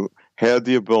Right. who had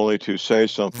the ability to say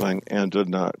something and did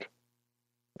not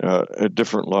at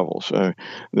different levels.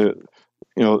 The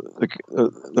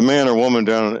man or woman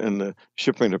down in the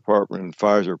shipping department in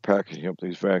Pfizer packaging up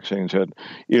these vaccines even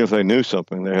if they knew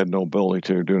something, they had no ability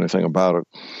to do anything about it.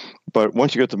 But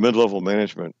once you get to mid-level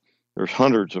management, there's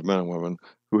hundreds of men and women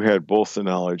who had both the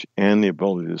knowledge and the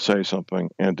ability to say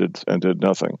something and did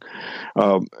nothing.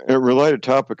 A related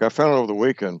topic, I found over the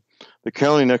weekend, the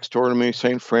county next door to me,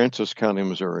 St. Francis County,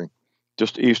 Missouri,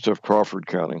 just east of Crawford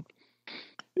County,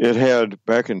 it had,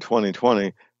 back in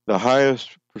 2020, the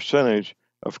highest percentage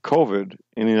of COVID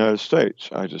in the United States,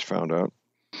 I just found out.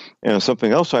 And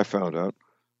something else I found out,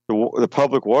 the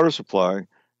public water supply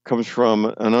comes from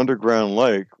an underground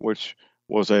lake, which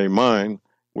was a mine,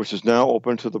 which is now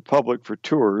open to the public for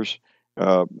tours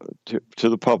to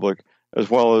the public, as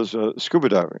well as scuba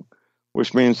diving,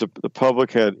 which means the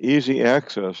public had easy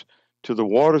access to the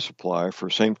water supply for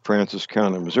St. Francis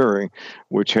County, Missouri,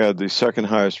 which had the second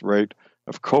highest rate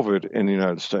of COVID in the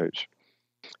United States.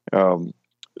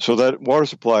 So that water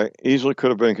supply easily could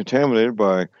have been contaminated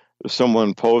by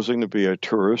someone posing to be a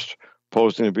tourist,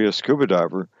 posing to be a scuba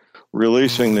diver,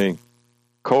 releasing the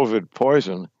COVID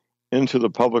poison into the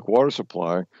public water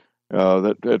supply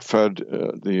that fed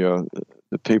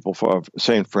the people of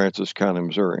St. Francis County,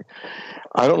 Missouri.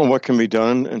 I don't know what can be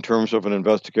done in terms of an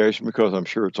investigation because I'm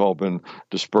sure it's all been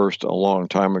dispersed a long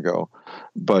time ago.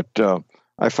 But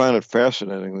I find it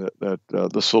fascinating that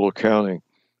this little county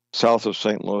south of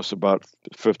St. Louis, about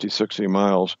 50, 60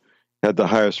 miles, had the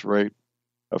highest rate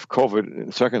of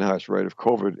COVID, second highest rate of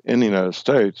COVID in the United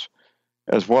States,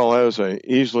 as well as a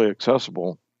easily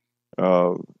accessible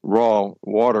raw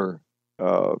water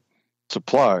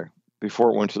supply before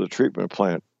it went to the treatment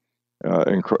plant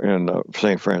in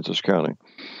St. Francis County.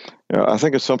 I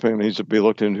think it's something that needs to be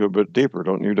looked into a bit deeper,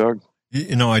 don't you, Doug?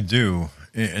 I do.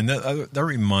 And that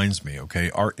reminds me, okay,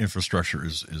 our infrastructure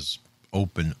is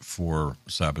open for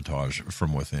sabotage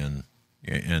from within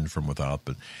and from without.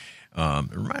 But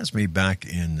it reminds me back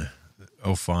in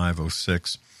 05,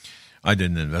 06, I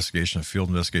did an investigation, a field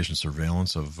investigation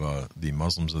surveillance of the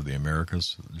Muslims of the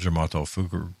Americas, Jamaat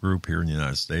al-Fukr group here in the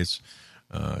United States,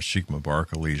 Sheikh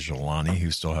Mubarak Ali Jalani,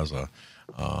 who still has a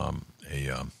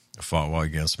fatwa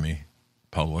against me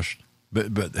published.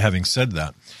 But having said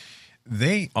that,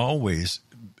 they always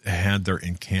had their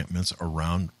encampments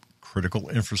around critical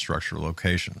infrastructure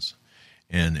locations.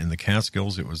 And in the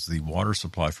Catskills, it was the water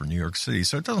supply for New York City.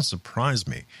 So it doesn't surprise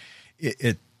me.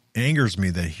 It angers me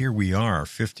that here we are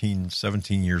 15,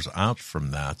 17 years out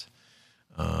from that.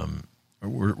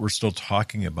 We're still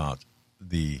talking about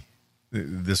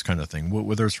this kind of thing,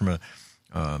 whether it's from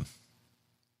a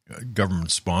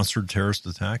government-sponsored terrorist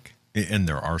attack, and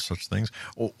there are such things,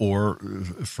 or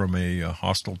from a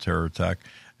hostile terror attack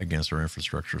against our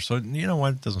infrastructure. So, you know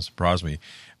what? It doesn't surprise me.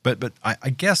 But I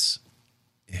guess,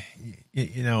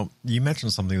 you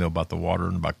mentioned something, though, about the water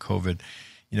and about COVID.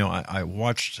 I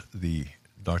watched the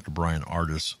Dr. Brian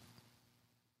Ardis.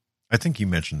 I think you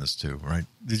mentioned this, too, right?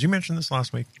 Did you mention this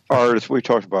last week? Ardis, we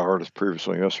talked about Ardis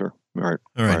previously. Yes, sir. All right.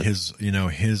 Right. His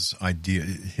idea,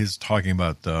 his talking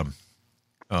about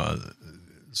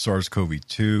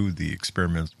SARS-CoV-2, the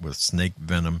experiment with snake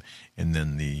venom, and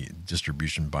then the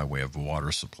distribution by way of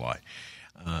water supply.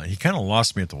 He kind of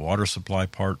lost me at the water supply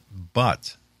part,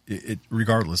 but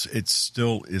regardless, it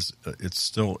still is. It's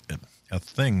still a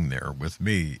thing there with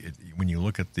me. When you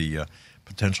look at the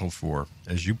potential for,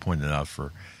 as you pointed out,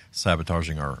 for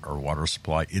sabotaging our water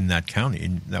supply in that county,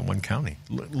 in that one county.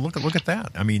 Look at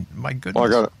that. I mean, my goodness. I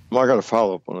got a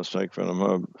follow up on the snake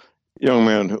venom. Young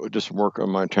man who did some work on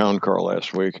my town car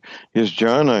last week. He says,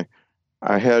 John,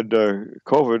 I had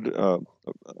COVID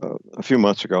a few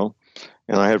months ago,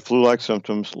 and I had flu-like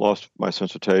symptoms, lost my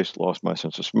sense of taste, lost my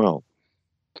sense of smell.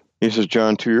 He says,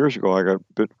 John, 2 years ago, I got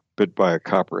bit by a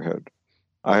copperhead.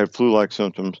 I had flu-like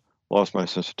symptoms, lost my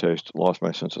sense of taste, lost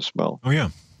my sense of smell. Oh, yeah.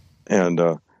 And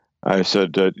I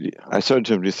said to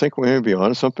him, "Do you think we may be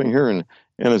on something here?" And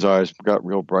his eyes got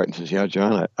real bright and says, "Yeah,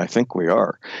 John, I think we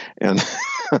are." And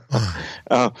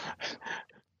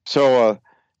so,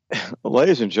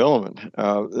 ladies and gentlemen,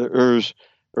 there's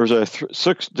a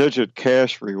 6-digit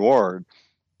cash reward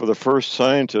for the first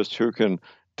scientist who can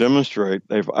demonstrate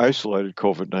they've isolated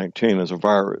COVID-19 as a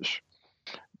virus.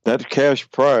 That cash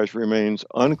prize remains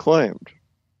unclaimed.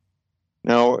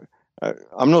 Now,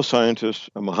 I'm no scientist.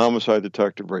 I'm a homicide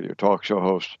detective, radio talk show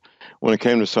host. When it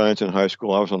came to science in high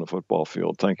school, I was on the football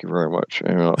field. Thank you very much.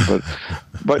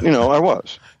 But I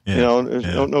was. Yeah,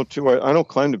 I don't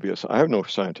claim to be I have no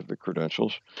scientific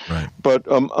credentials. Right. But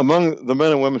among the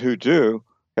men and women who do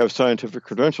have scientific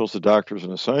credentials, the doctors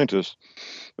and the scientists,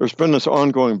 there's been this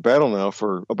ongoing battle now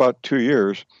for about 2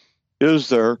 years. Is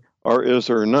there or is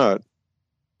there not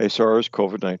a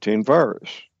SARS-CoV-19 virus?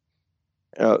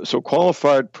 So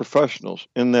qualified professionals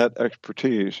in that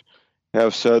expertise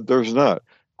have said there's not.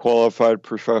 Qualified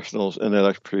professionals in that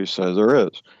expertise says there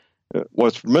is.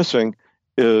 What's missing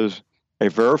is a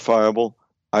verifiable,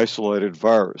 isolated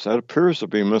virus. That appears to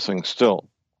be missing still.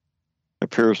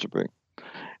 Appears to be.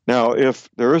 Now, if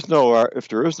there is no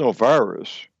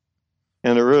virus,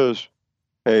 and there is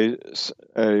a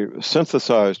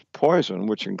synthesized poison,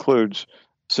 which includes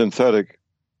synthetic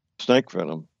snake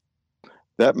venom,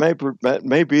 that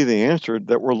may be the answer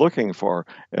that we're looking for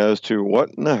as to what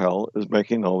in the hell is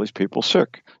making all these people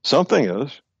sick. Something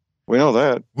is. We know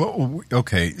that. Well,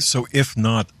 okay. So if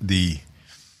not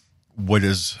what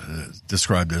is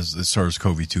described as the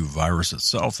SARS-CoV-2 virus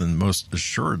itself, then most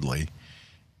assuredly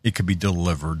it could be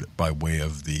delivered by way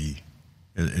of the,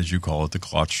 as you call it, the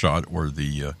clot shot or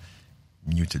the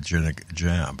mutagenic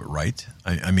jab, right?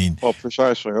 I mean... Well,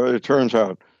 precisely. It turns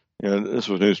out, this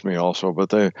was news to me also, but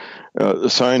the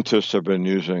scientists have been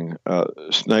using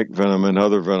snake venom and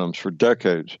other venoms for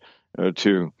decades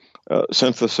to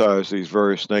synthesize these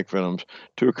various snake venoms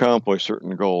to accomplish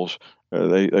certain goals.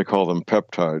 They call them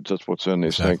peptides. That's what's in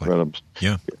these snake venoms.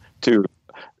 Yeah. To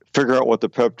figure out what the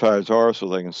peptides are so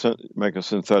they can make a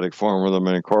synthetic form of them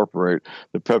and incorporate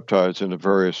the peptides into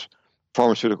various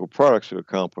pharmaceutical products to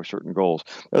accomplish certain goals.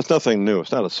 That's nothing new.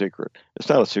 It's not a secret. It's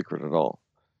not a secret at all.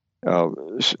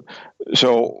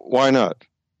 So why not?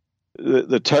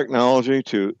 The technology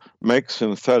to make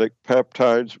synthetic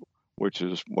peptides, which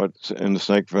is what's in the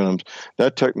snake venoms,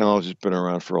 that technology has been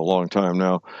around for a long time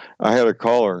now. I had a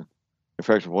caller, in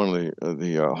fact, one of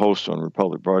the hosts on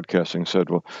Republic Broadcasting said,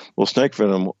 well, snake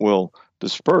venom will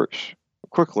disperse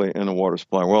quickly in the water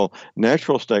supply. Well,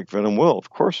 natural snake venom will. Of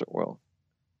course it will.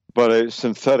 But a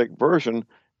synthetic version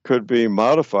could be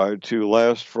modified to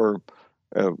last for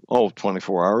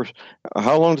 24 hours.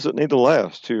 How long does it need to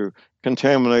last to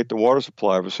contaminate the water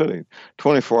supply of a city?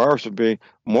 24 hours would be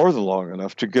more than long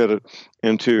enough to get it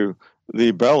into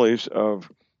the bellies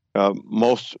of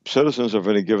most citizens of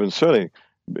any given city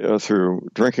through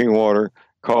drinking water,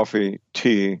 coffee,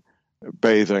 tea,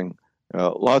 bathing,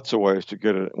 lots of ways to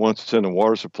get it. Once it's in the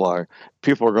water supply,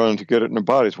 people are going to get it in their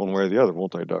bodies one way or the other,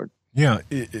 won't they, Doug? Yeah,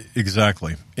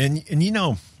 exactly. And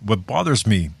what bothers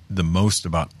me the most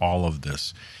about all of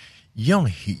this, you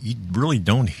really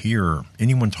don't hear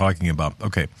anyone talking about,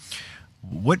 okay,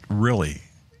 what really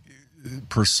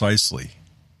precisely,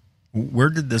 where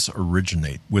did this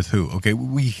originate, with who? Okay,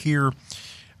 we hear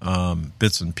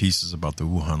bits and pieces about the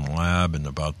Wuhan lab and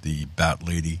about the bat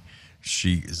lady,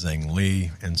 Shi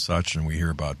Zhengli and such, and we hear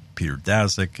about Peter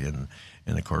Daszak and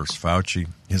of course Fauci,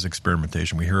 his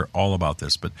experimentation. We hear all about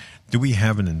this, but do we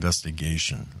have an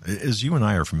investigation? As you and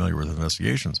I are familiar with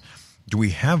investigations, do we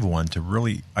have one to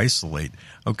really isolate,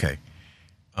 okay,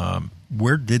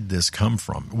 where did this come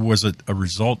from? Was it a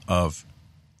result of,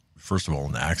 first of all,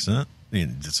 an accident?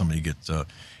 Did somebody get,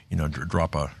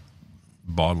 drop a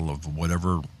bottle of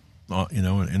whatever,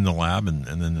 in the lab and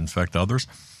then infect others?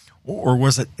 Or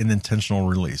was it an intentional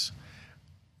release?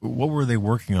 What were they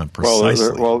working on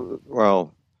precisely?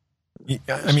 Well,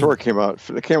 the story came out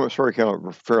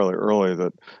fairly early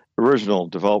that the original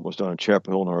development was done in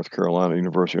Chapel Hill, North Carolina,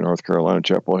 University of North Carolina,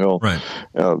 Chapel Hill. Right.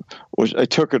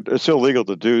 It's illegal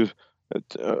to do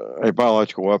a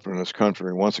biological weapon in this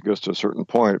country. Once it gets to a certain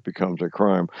point, it becomes a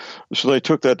crime. So they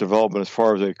took that development as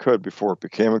far as they could before it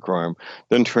became a crime,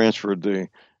 then transferred the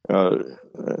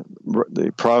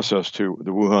process to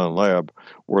the Wuhan lab,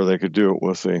 where they could do it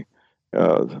with the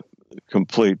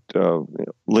complete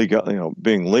legal,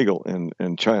 being legal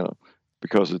in China,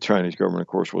 because the Chinese government, of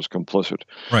course, was complicit.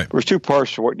 Right. There's two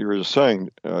parts to what you were just saying,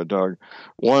 Doug.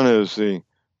 One is the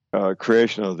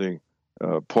creation of the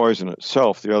poison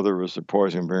itself. The other was the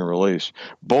poison being released.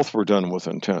 Both were done with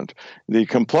intent. The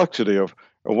complexity of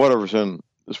whatever's in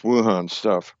this Wuhan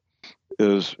stuff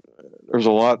is there's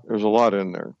a lot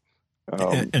in there,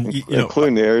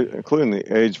 including the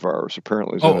AIDS virus.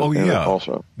 Apparently, is in it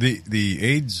also. The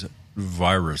AIDS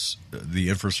virus, the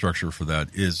infrastructure for that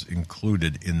is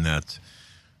included in that.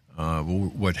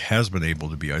 What has been able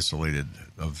to be isolated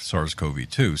of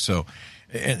SARS-CoV-2. So,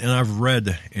 and I've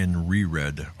read and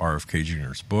reread RFK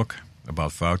Jr.'s book about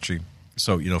Fauci.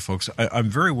 So, folks, I'm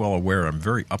very well aware. I'm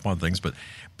very up on things. But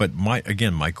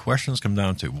my questions come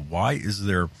down to, why is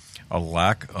there a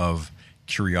lack of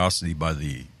curiosity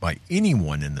by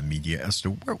anyone in the media as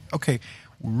to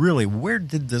where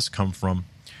did this come from?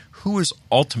 Who is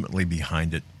ultimately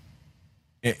behind it?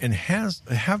 And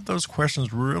have those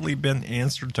questions really been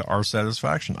answered to our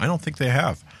satisfaction? I don't think they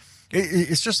have.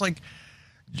 It's just like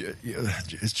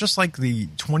the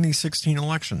 2016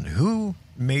 election. Who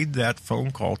made that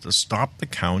phone call to stop the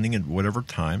counting at whatever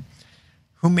time?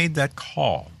 Who made that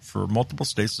call for multiple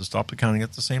states to stop the counting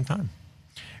at the same time?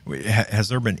 Has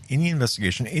there been any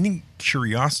investigation, any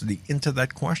curiosity into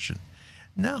that question?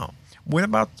 No. What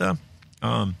about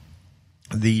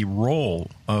the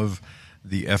role of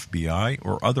the FBI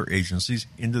or other agencies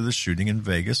into the shooting in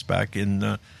Vegas back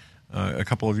in a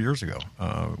couple of years ago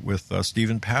with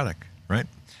Stephen Paddock, right?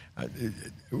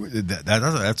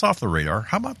 That's off the radar.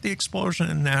 How about the explosion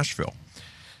in Nashville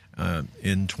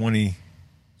in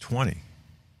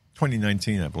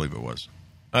 2019, I believe it was.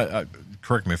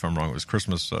 Correct me if I'm wrong. It was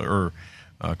Christmas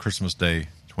Christmas Day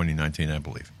 2019, I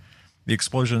believe. The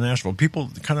explosion in Nashville.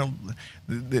 People kind of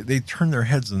they turn their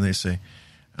heads and they say,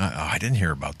 I didn't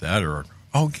hear about that, or,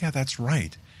 oh, yeah, that's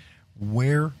right.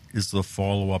 Where is the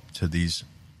follow-up to these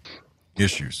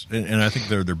issues? And I think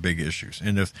they're big issues.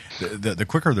 And if the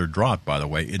quicker they're dropped, by the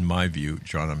way, in my view,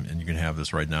 John, and you can have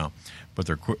this right now, but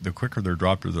the quicker they're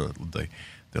dropped, or the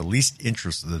least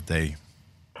interest that they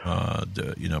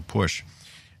push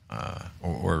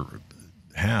or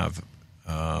have,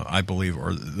 I believe,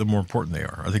 or the more important they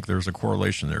are. I think there's a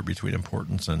correlation there between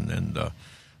importance and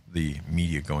the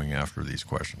media going after these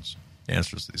questions,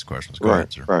 answers to these questions. Go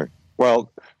ahead, sir. Right. Well,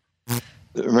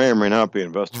 there may or may not be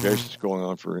investigations going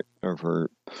on for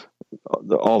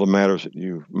all the matters that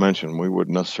you mentioned. We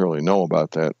wouldn't necessarily know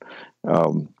about that,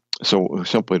 so we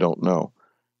simply don't know.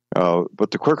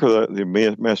 But the quicker the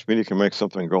mass media can make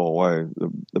something go away,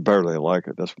 the better they like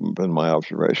it. That's been my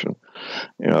observation.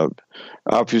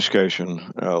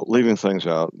 Obfuscation, leaving things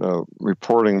out,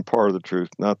 reporting part of the truth,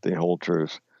 not the whole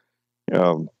truth.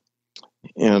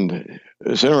 And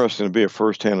it's interesting to be a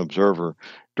first-hand observer.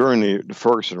 During the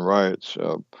Ferguson riots,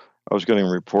 I was getting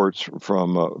reports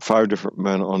from 5 different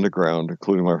men on the ground,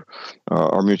 including our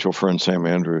mutual friend Sam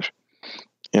Andrews.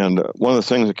 And one of the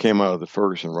things that came out of the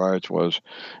Ferguson riots was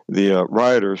the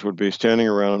rioters would be standing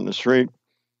around in the street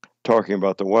talking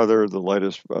about the weather, the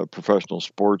latest professional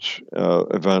sports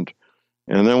event,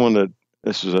 and then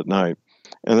this is at night,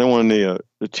 and then when the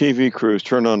TV crews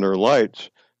turned on their lights,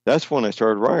 that's when they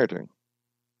started rioting.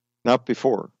 Not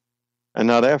before, and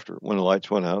not after. When the lights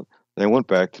went out, they went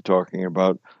back to talking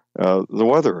about the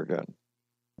weather again.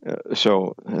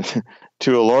 So,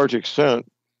 to a large extent,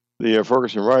 the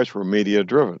Ferguson riots were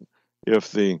media-driven.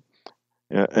 If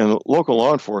and local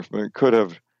law enforcement could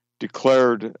have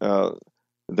declared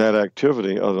that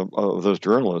activity of those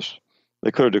journalists, they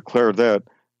could have declared that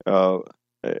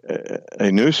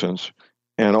a nuisance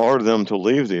and ordered them to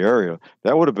leave the area.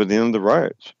 That would have been the end of the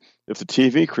riots. If the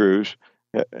TV crews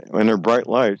and their bright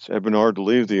lights had been ordered to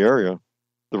leave the area,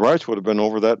 the riots would have been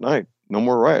over that night. No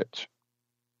more riots.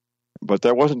 But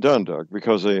that wasn't done, Doug,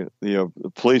 because the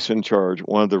police in charge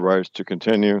wanted the riots to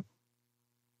continue.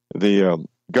 The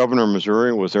governor of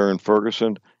Missouri was there in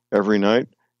Ferguson every night,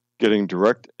 getting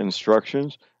direct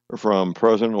instructions from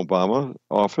President Obama's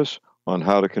office on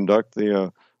how to conduct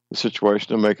the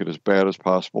situation and make it as bad as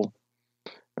possible.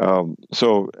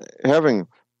 So having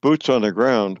boots on the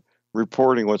ground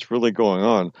reporting what's really going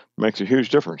on makes a huge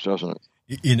difference, doesn't it?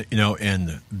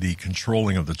 And the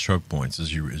controlling of the choke points,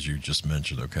 as you just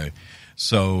mentioned, okay?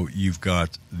 So you've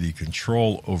got the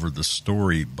control over the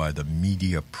story by the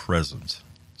media present.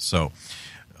 So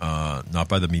not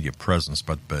by the media presence,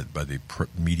 but by the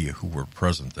media who were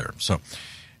present there. So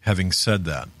having said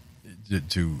that,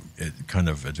 to kind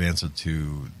of advance it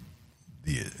to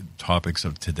the topics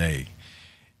of today,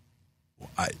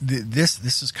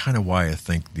 this is kind of why I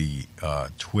think the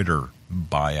Twitter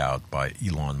buyout by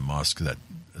Elon Musk that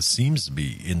seems to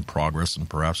be in progress and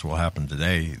perhaps will happen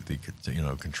today, the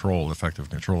effective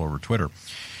control over Twitter.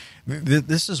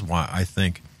 This is why I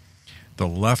think the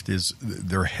left is,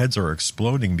 their heads are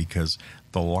exploding because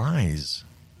the lies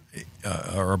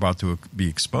are about to be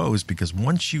exposed. Because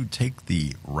once you take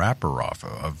the wrapper off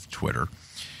of Twitter,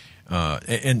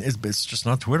 and it's just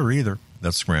not Twitter either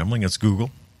that's scrambling. It's Google,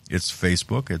 it's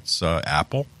Facebook, it's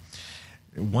Apple.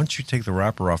 Once you take the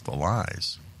wrapper off the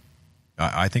lies,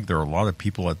 I think there are a lot of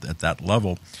people at that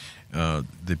level.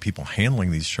 The people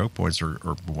handling these choke points are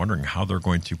wondering how they're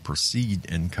going to proceed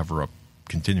and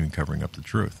continuing covering up the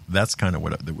truth. That's kind of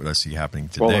what I see happening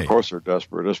today. Well, of course they're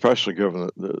desperate, especially given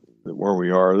where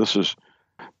we are. This is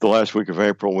the last week of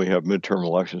April. We have midterm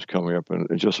elections coming up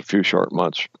in just a few short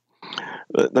months.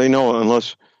 They know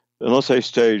unless they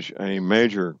stage a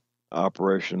major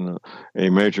operation, a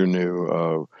major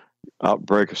new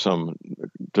outbreak of some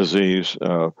disease,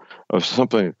 of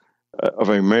something, of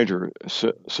a major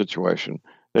situation,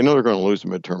 they know they're going to lose the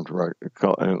midterm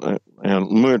and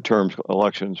midterm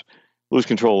elections, lose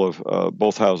control of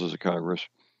both houses of Congress.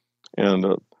 And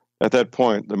at that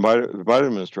point, the Biden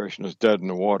administration is dead in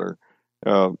the water.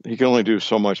 He can only do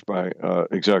so much by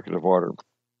executive order.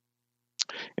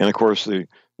 And of course, the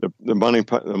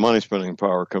money spending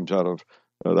power comes out of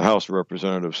the House of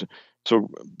Representatives. So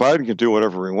Biden can do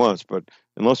whatever he wants, but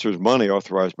unless there's money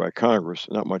authorized by Congress,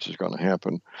 not much is going to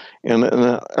happen. And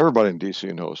everybody in D.C.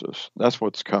 knows this. That's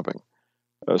what's coming.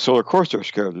 So of course they're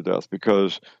scared to death,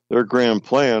 because their grand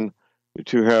plan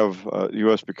to have the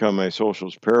U.S. become a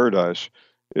socialist paradise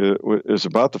is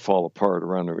about to fall apart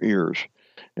around their ears.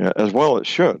 As well it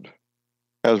should.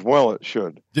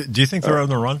 Do you think they're on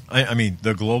the run? I mean,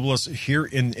 the globalists here,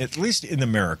 at least in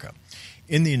America,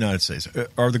 in the United States,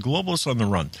 are the globalists on the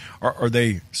run? Are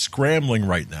they scrambling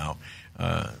right now,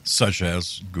 such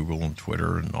as Google and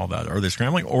Twitter and all that? Are they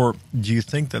scrambling? Or do you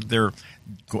think that they're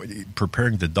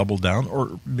preparing to double down,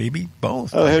 or maybe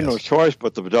both? They have no choice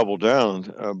but to double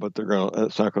down, but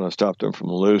it's not going to stop them from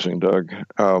losing, Doug.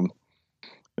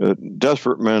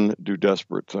 Desperate men do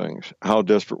desperate things. How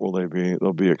desperate will they be?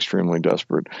 They'll be extremely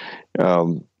desperate.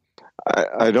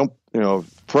 I don't,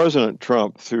 President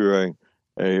Trump threw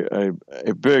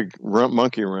a big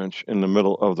monkey wrench in the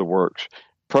middle of the works.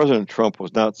 President Trump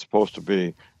was not supposed to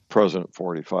be President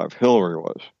 45. Hillary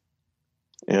was.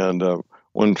 And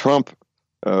when Trump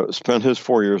spent his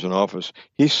 4 years in office,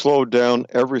 he slowed down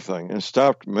everything and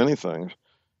stopped many things.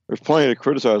 There's plenty to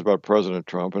criticize about President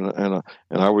Trump, and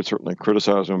I would certainly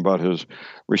criticize him about his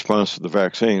response to the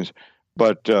vaccines.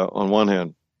 But on one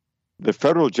hand, the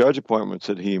federal judge appointments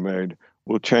that he made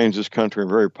will change this country in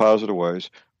very positive ways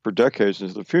for decades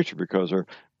into the future, because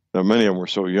many of them were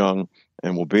so young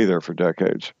and will be there for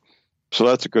decades. So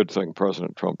that's a good thing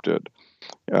President Trump did.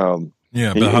 But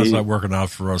how's that working out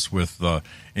for us with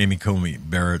Amy Coney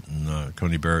Barrett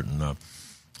and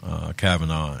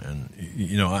Kavanaugh? And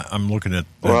I'm looking at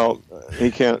he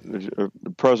can't.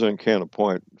 The president can't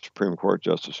appoint Supreme Court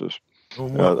justices.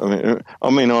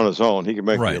 On his own, he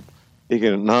can he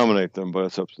can nominate them, but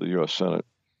it's up to the U.S. Senate.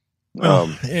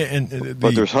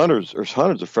 But there's hundreds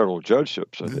of federal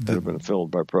judgeships that have been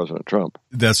filled by President Trump.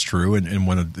 That's true, and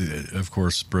one of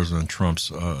course, President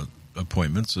Trump's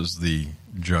appointments is the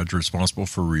judge responsible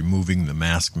for removing the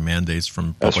mask mandates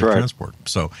from public transport.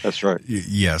 So that's right.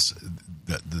 Yes,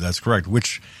 that's correct.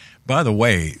 Which, by the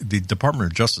way, the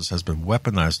Department of Justice has been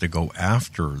weaponized to go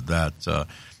after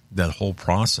that whole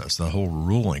process, that whole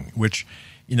ruling. Which,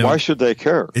 why should they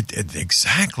care?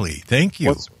 Exactly. Thank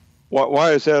you.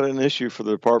 Why is that an issue for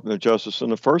the Department of Justice in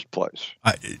the first place?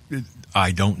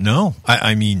 I don't know.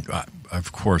 I mean,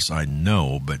 of course I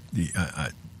know, but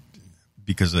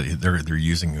because they're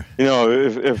using.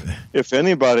 If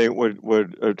anybody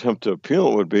would attempt to appeal,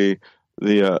 it would be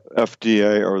the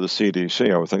FDA or the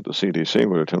CDC. I would think the CDC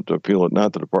would attempt to appeal it,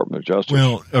 not the Department of Justice.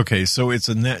 Well, okay, so it's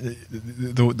the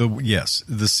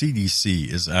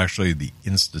CDC is actually the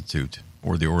institute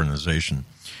or the organization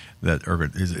that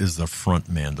is the front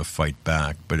man to fight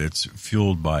back, but it's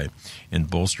fueled by and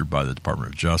bolstered by the Department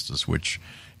of Justice, which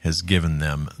has given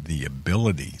them the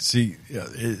ability. See,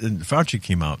 Fauci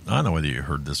came out, I don't know whether you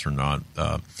heard this or not,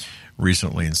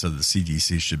 recently, and said the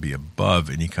CDC should be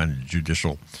above any kind of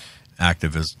judicial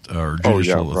activist or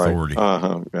judicial authority.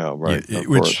 Yeah, right.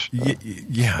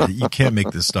 You can't make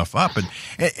this stuff up.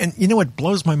 And what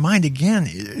blows my mind again,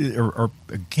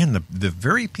 the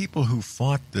very people who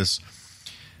fought this,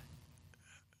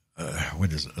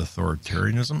 what is it,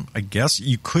 authoritarianism? I guess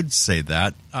you could say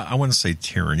that. I want to say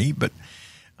tyranny, but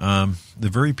the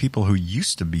very people who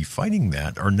used to be fighting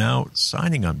that are now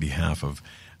signing on behalf of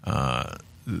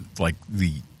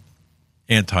the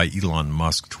anti-Elon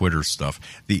Musk Twitter stuff,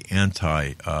 the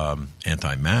anti-mask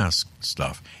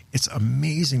stuff. It's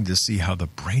amazing to see how the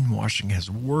brainwashing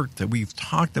has worked that we've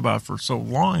talked about for so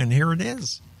long, and here it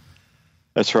is.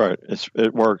 That's right.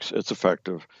 It works. It's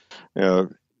effective.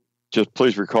 Just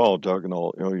please recall, Doug, and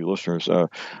all you listeners,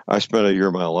 I spent a year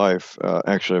of my life,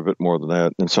 actually a bit more than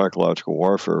that, in psychological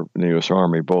warfare in the U.S.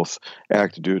 Army, both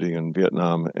active duty in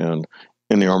Vietnam and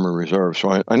in the Army Reserve.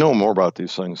 So I know more about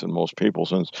these things than most people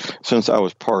since I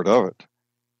was part of it.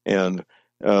 And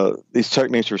these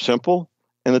techniques are simple,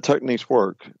 and the techniques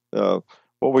work.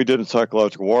 What we did in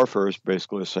psychological warfare is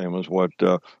basically the same as what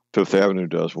Fifth Avenue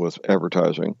does with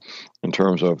advertising in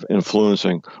terms of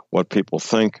influencing what people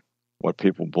think, what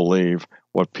people believe,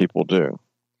 what people do.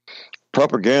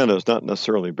 Propaganda is not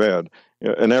necessarily bad.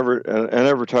 An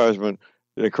advertisement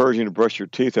encouraging you to brush your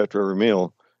teeth after every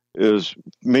meal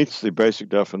meets the basic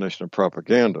definition of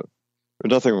propaganda.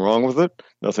 There's nothing wrong with it,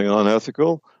 nothing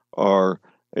unethical or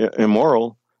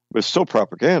immoral, but it's still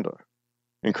propaganda,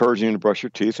 encouraging you to brush your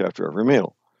teeth after every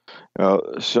meal.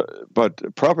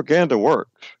 But propaganda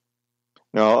works.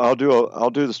 Now I'll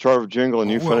do the start of a jingle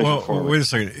and you finish it for me. Wait a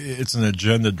second. It's an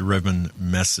agenda-driven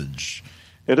message.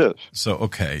 It is. So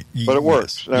okay, but it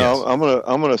works. Now yes.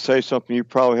 I'm gonna say something you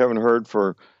probably haven't heard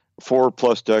for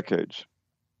 4+ decades.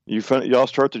 Y'all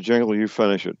start the jingle, you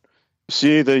finish it.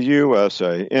 See the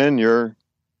USA in your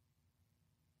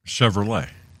Chevrolet.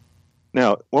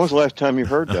 Now, when was the last time you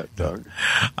heard that, Doug?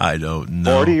 I don't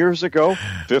know. 40 years ago,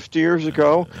 50 years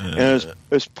ago, and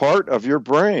it's part of your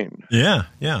brain. Yeah.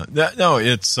 It's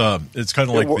kind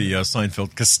of like the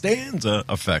Seinfeld Costanza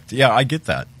effect. Yeah, I get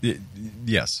that.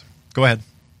 Yes. Go ahead.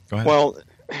 Well,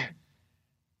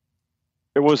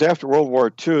 it was after World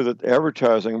War II that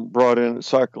advertising brought in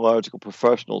psychological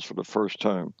professionals for the first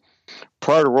time.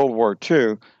 Prior to World War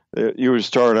II, you would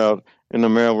start out in the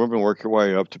mailroom and work your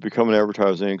way up to become an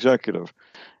advertising executive.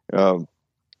 When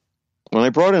they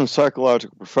brought in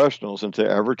psychological professionals into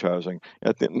advertising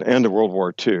at the end of World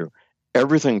War II,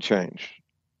 everything changed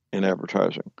in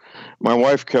advertising. My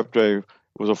wife kept it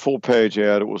was a full-page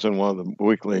ad. It was in one of the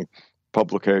weekly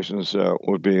publications.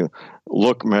 Would be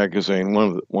Look magazine,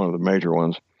 one of the major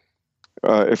ones.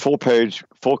 A full-page,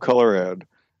 full-color ad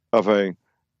of a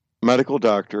medical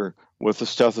doctor with a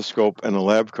stethoscope and a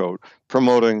lab coat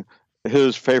promoting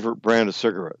his favorite brand of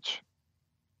cigarettes.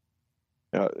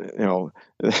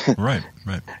 Right.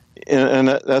 And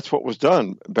that's what was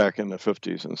done back in the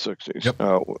 50s and 60s. Yep.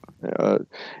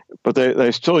 But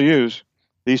they still use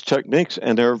these techniques,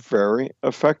 and they're very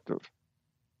effective.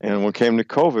 And when it came to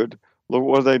COVID, look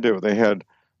what they do. They had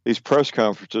these press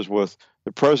conferences with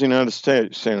the President of the United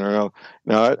States saying,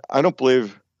 now I don't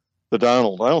believe I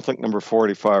don't think number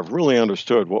 45 really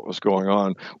understood what was going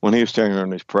on when he was standing there in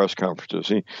these press conferences.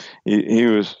 He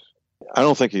was, I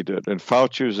don't think he did. And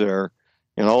Fauci was there,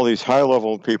 and all these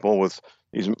high-level people with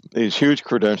these huge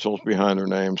credentials behind their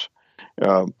names,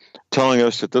 telling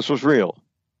us that this was real.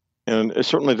 And it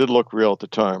certainly did look real at the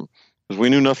time, because we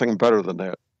knew nothing better than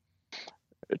that.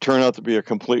 It turned out to be a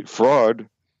complete fraud.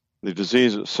 The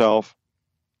disease itself,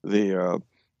 the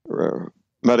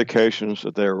medications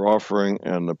that they were offering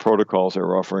and the protocols they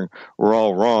were offering were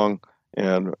all wrong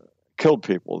and killed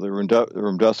people. The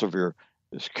remdesivir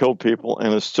has killed people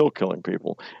and is still killing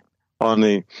people. On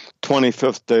the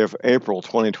 25th day of April,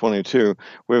 2022,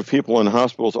 we have people in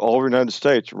hospitals all over the United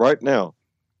States right now,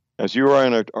 as you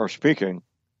and I are speaking,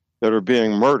 that are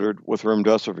being murdered with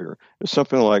remdesivir. It's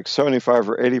something like 75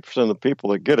 or 80% of the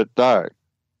people that get it die.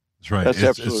 That's right. It's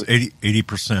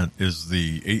 80% is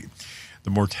the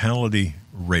mortality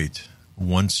rate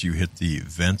once you hit the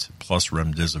vent plus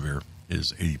remdesivir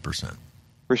is 80%.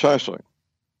 Precisely.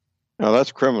 Now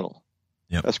that's criminal.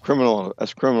 Yep. That's criminal.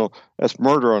 That's criminal. That's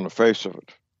murder on the face of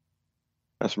it.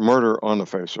 That's murder on the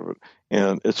face of it.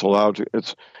 And it's allowed to.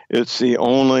 It's the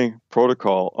only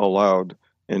protocol allowed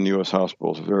in U.S.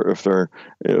 hospitals if they're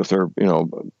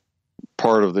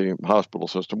part of the hospital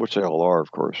system, which they all are,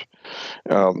 of course.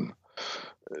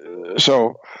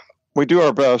 So we do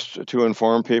our best to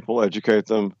inform people, educate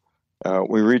them.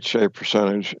 We reach a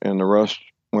percentage, and the rest,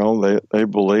 well, they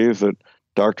believe that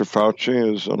Dr.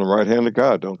 Fauci is on the right hand of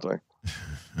God, don't they?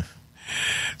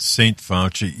 Saint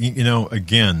Fauci.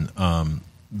 Again,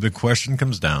 the question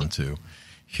comes down to,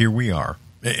 here we are,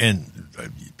 and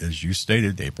as you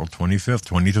stated, April 25th,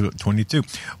 2022.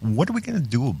 What are we going to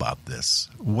do about this?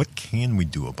 What can we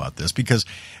do about this? Because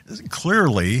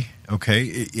clearly, okay,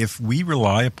 if we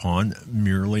rely upon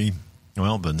merely,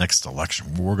 the next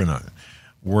election, we're gonna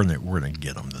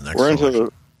get them the next election.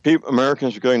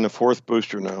 Americans are getting the fourth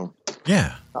booster now.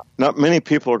 Yeah. Not many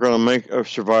people are going to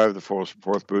survive the fourth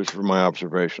booster, from my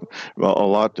observation. Well, a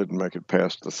lot didn't make it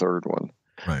past the third one.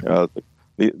 Right.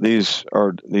 These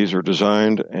are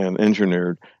designed and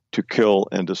engineered to kill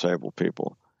and disable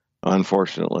people.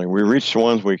 Unfortunately, we reach the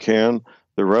ones we can.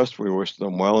 The rest, we wish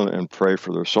them well and pray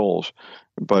for their souls.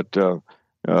 But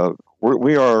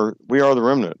we are the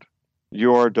remnant.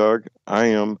 You are, Doug. I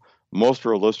am. Most of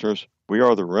our listeners, we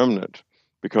are the remnant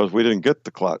because we didn't get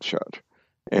the clot shot,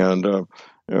 and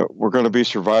we're going to be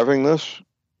surviving this.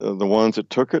 The ones that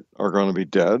took it are going to be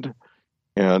dead,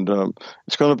 and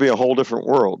it's going to be a whole different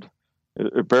world.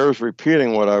 It bears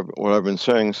repeating what I've been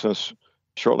saying since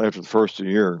shortly after the first of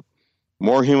the year.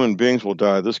 More human beings will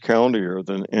die this calendar year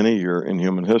than any year in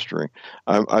human history.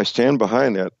 I stand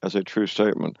behind that as a true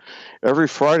statement. Every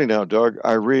Friday now, Doug,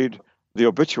 I read the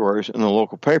obituaries in the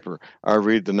local paper. I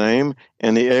read the name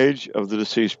and the age of the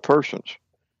deceased persons.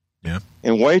 Yeah.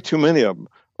 And way too many of them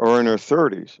are in their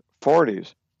 30s,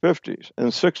 40s, 50s,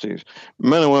 and 60s.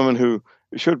 Men and women who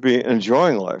should be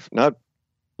enjoying life, not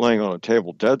laying on a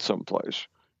table dead someplace,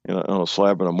 on a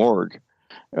slab in a morgue.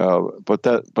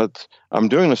 But I'm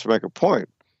doing this to make a point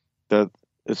that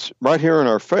it's right here in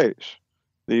our face.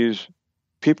 These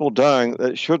people dying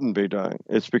that shouldn't be dying.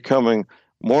 It's becoming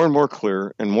more and more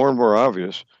clear and more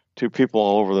obvious to people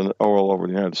all over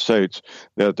the United States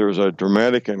that there's a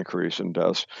dramatic increase in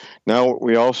deaths. Now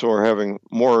we also are having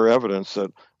more evidence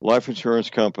that life insurance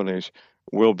companies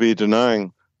will be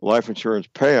denying life insurance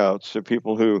payouts to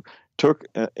people who took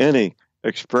any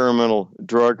experimental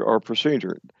drug or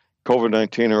procedure,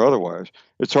 COVID-19 or otherwise.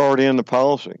 It's already in the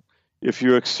policy. If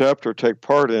you accept or take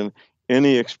part in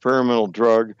any experimental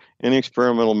drug, any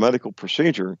experimental medical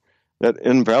procedure, that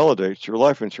invalidates your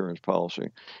life insurance policy.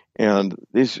 And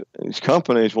these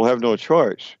companies will have no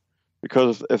choice,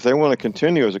 because if they want to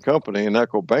continue as a company and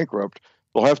not go bankrupt,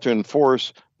 they'll have to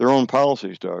enforce their own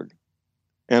policies, Doug.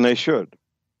 And they should.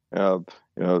 The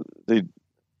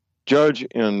judge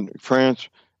in France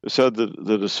said that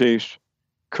the deceased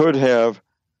could have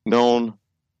known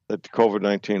that the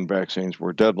COVID-19 vaccines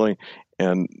were deadly,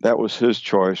 and that was his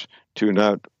choice to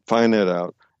not find that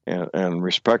out and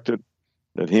respect it,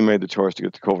 that he made the choice to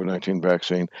get the COVID-19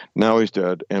 vaccine. Now he's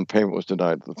dead, and payment was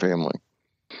denied to the family.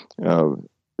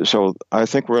 So I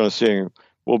think we're going to see,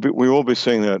 we will be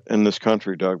seeing that in this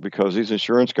country, Doug, because these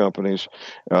insurance companies,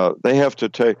 they have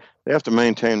to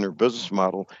maintain their business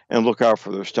model and look out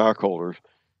for their stockholders.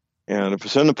 And if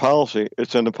it's in the policy,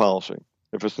 it's in the policy.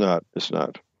 If it's not, it's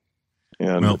not.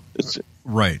 And well,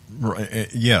 right,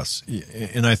 yes,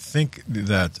 and I think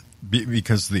that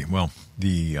because the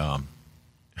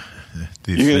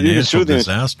financial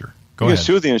disaster. You can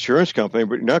sue the insurance company,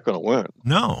 but you're not going to win.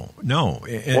 No.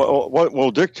 What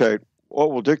will dictate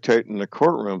in the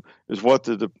courtroom is what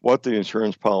the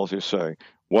insurance policies say.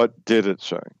 What did it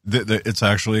say? It's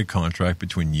actually a contract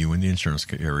between you and the insurance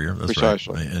carrier. That's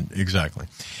precisely. Right. And exactly.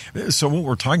 So what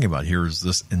we're talking about here is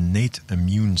this innate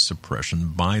immune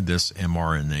suppression by this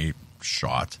mRNA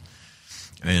shot,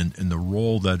 and the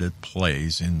role that it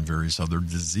plays in various other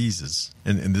diseases.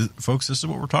 And folks, this is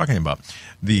what we're talking about: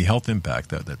 the health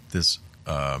impact that this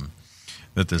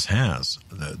has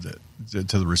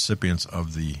to the recipients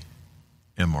of the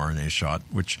mRNA shot,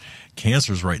 which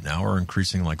cancers right now are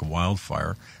increasing like a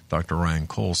wildfire. Dr. Ryan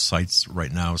Cole cites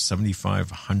right now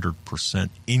 7,500%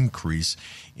 increase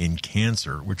in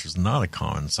cancer, which is not a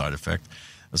common side effect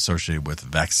associated with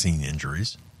vaccine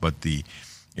injuries, but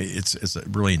it's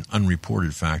really an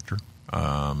unreported factor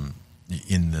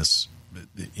in this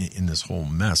whole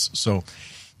mess. So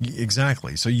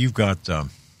exactly. So you've got,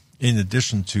 in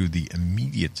addition to the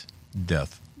immediate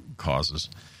death causes,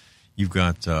 you've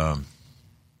got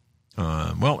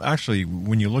well, actually,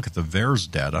 when you look at the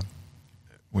VAERS data,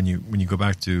 when you go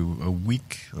back to a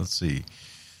week, let's see,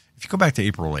 if you go back to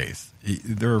April 8th,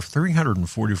 there are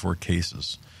 344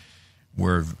 cases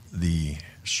where the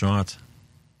shot,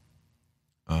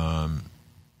 let's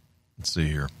see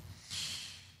here,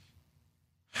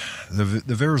 the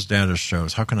VAERS data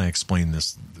shows, how can I explain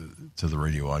this to the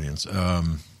radio audience?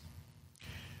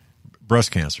 Breast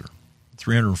cancer,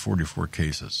 344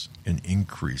 cases, an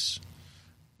increase.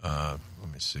 Let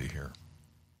me see here.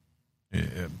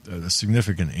 A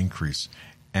significant increase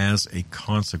as a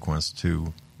consequence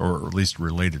to, or at least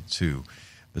related to,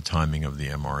 the timing of the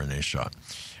mRNA shot.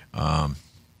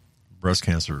 Breast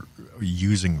cancer,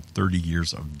 using 30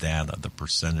 years of data, the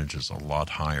percentage is a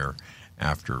lot higher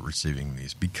after receiving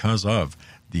these because of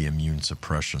the immune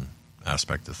suppression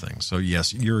aspect of things. So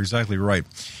yes, you're exactly right.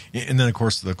 And then, of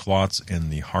course, the clots and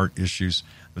the heart issues,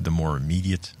 the more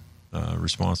immediate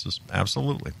responses,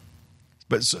 absolutely.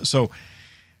 But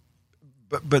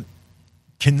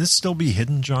Can this still be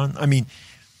hidden, John? I mean,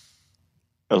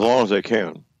 as long as they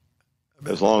can.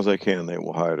 As long as they can, they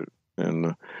will hide it.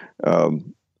 And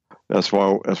that's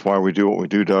why we do what we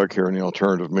do, Doug, here in the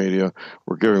alternative media.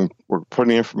 We're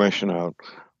putting information out,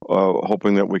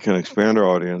 hoping that we can expand our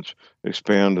audience,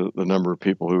 expand the number of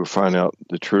people who find out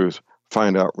the truth,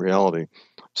 find out reality,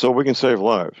 so we can save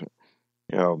lives.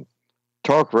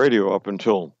 Talk radio up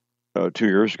until 2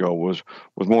 years ago was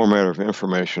more a matter of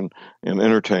information and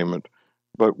entertainment.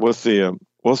 But with the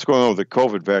what's going on with the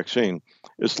COVID vaccine,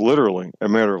 it's literally a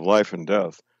matter of life and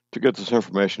death to get this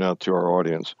information out to our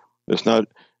audience. It's not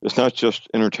just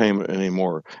entertainment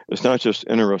anymore. It's not just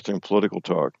interesting political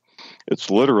talk. It's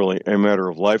literally a matter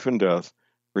of life and death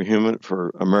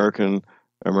for American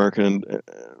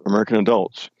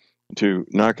adults to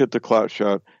not get the clot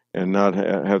shot and not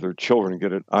have their children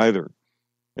get it either.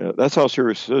 That's how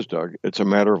serious it is, Doug. It's a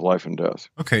matter of life and death.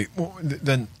 Okay, well,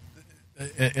 then,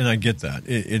 and I get that.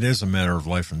 It is a matter of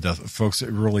life and death. Folks, it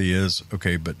really is.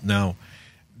 Okay, but now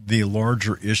the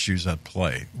larger issues at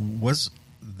play. Was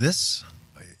this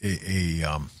a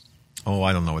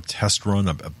test run,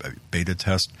 a beta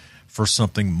test for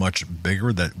something much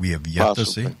bigger that we have yet to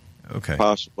see? Okay.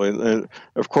 Possibly. And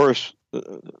of course,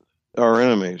 our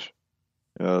enemies,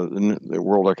 the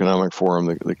World Economic Forum,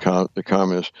 the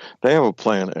communists, they have a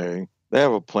plan A, they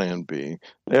have a plan B,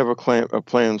 they have a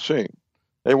plan C.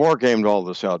 They war-gamed all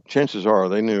this out. Chances are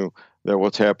they knew that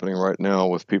what's happening right now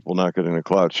with people not getting a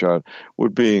clot shot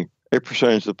would be a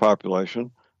percentage of the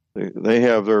population. They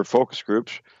have their focus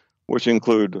groups, which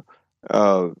include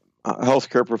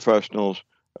healthcare professionals,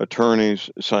 attorneys,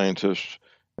 scientists,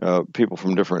 people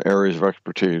from different areas of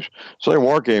expertise. So they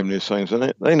war-game these things,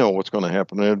 and they know what's going to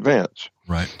happen in advance.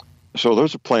 Right. So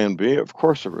there's a plan B. Of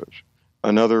course there is.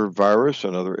 Another virus,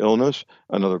 another illness,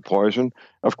 another poison.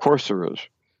 Of course there is.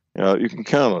 You can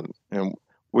count on it. And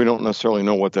we don't necessarily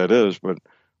know what that is, but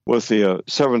with the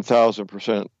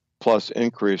 7,000% plus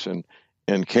increase in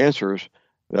cancers,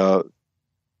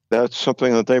 that's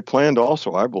something that they planned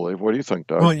also, I believe. What do you think,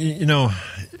 Doug? Well,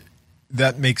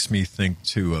 that makes me think,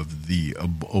 too, of the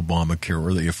Obamacare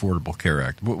or the Affordable Care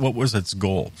Act. What was its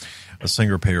goal? A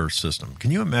single-payer system.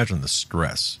 Can you imagine the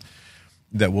stress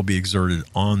that will be exerted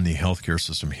on the healthcare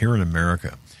system here in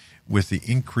America with the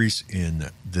increase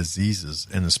in diseases,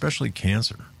 and especially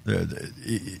cancer,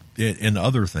 and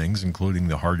other things, including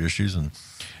the heart issues and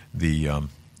the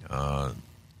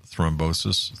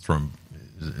thrombosis?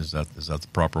 Is that the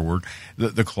proper word?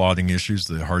 The clotting issues,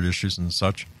 the heart issues, and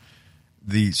such.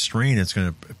 The strain it's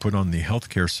going to put on the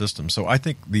healthcare system. So I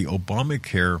think the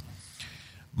Obamacare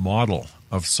model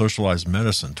of socialized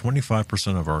medicine,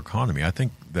 25% of our economy, I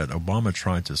think that Obama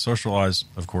tried to socialize,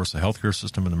 of course, the healthcare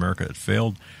system in America. It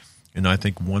failed. And I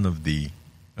think one of the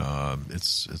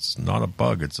it's not a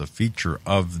bug, it's a feature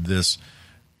of this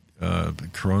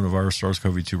coronavirus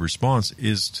SARS-CoV-2 response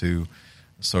is to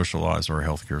socialize our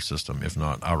healthcare system, if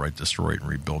not outright destroy it and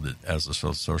rebuild it as a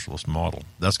socialist model.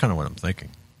 That's kind of what I'm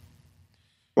thinking.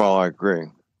 Well, I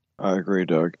agree,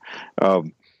 Doug.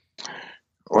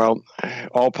 Well,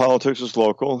 all politics is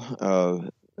local,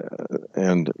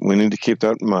 and we need to keep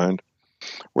that in mind.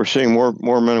 We're seeing more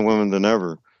men and women than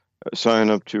ever sign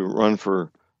up to run for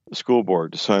the school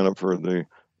board, to sign up for the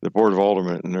board of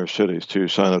aldermen in their cities, to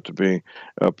sign up to be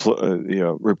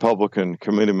the Republican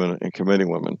committeemen and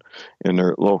committeewomen in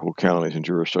their local counties and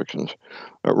jurisdictions,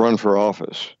 run for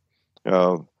office.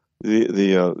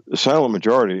 The silent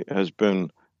majority has been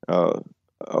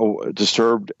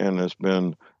disturbed and has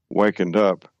been wakened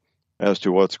up as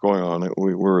to what's going on.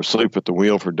 We were asleep at the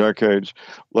wheel for decades,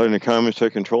 letting the communists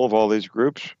take control of all these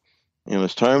groups, and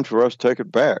it's time for us to take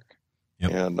it back.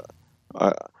 Yep. And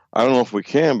I don't know if we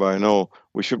can, but I know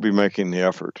we should be making the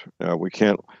effort. We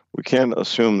can't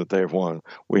assume that they've won.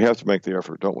 We have to make the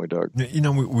effort, don't we, Doug?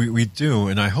 We do,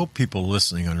 and I hope people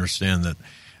listening understand that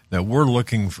we're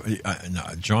looking for,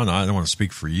 John, I don't want to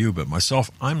speak for you, but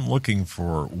myself, I'm looking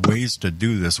for ways to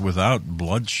do this without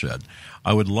bloodshed.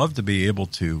 I would love to be able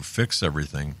to fix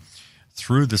everything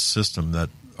through the system that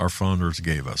our founders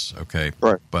gave us, okay?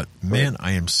 Right. But, man,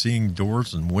 I am seeing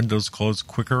doors and windows close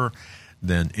quicker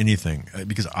than anything,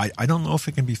 because I don't know if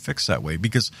it can be fixed that way,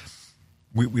 because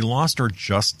we lost our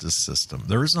justice system.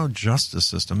 There is no justice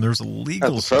system. There's a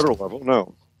legal system. At the federal level,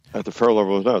 no. At the federal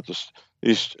level, no.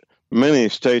 These many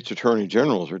states' attorney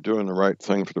generals are doing the right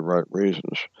thing for the right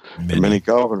reasons. Many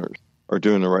governors are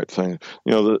doing the right thing.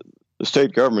 The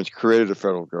state governments created a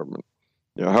federal government.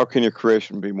 How can your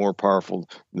creation be more powerful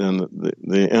than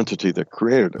the entity that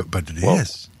created it? But it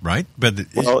is, right? But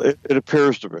it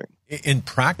appears to be. In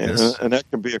practice. And that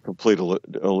can be a complete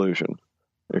illusion.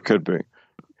 It could be.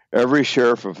 every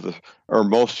sheriff or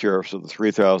most sheriffs of the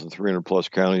 3,300 plus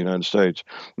counties in the United States,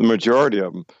 the majority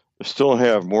of them still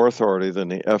have more authority than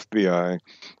the FBI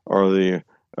or the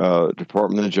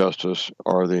Department of Justice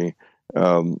or the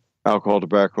Alcohol,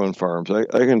 Tobacco, and Firearms. I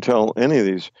can tell any of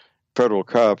these federal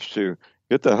cops to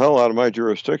get the hell out of my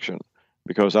jurisdiction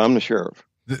because I'm the sheriff.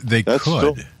 They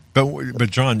could, but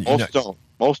John,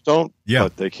 most don't. Yeah,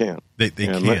 but they can. They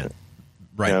can.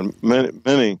 Right. And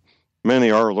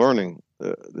many are learning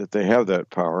that they have that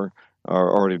power.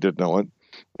 Already did know it,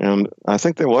 and I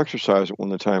think they will exercise it when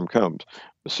the time comes.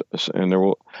 And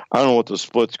I don't know what the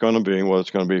split's going to be, whether it's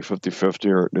going to be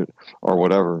 50-50 or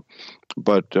whatever.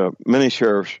 But many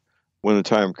sheriffs, when the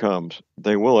time comes,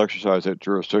 they will exercise that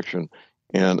jurisdiction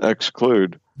and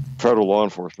exclude federal law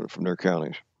enforcement from their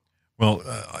counties. Well,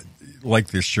 like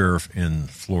the sheriff in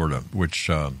Florida, which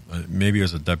maybe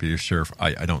as a deputy sheriff,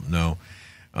 I don't know,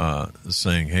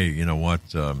 saying, hey, you know what?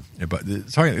 But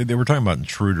they were talking about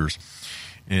intruders,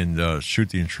 and shoot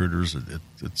the intruders.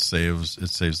 It saves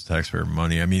the taxpayer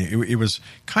money. I mean, it was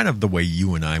kind of the way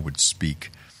you and I would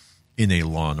speak in a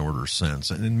law and order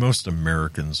sense, and most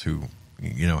Americans who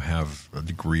have a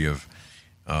degree of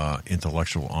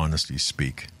intellectual honesty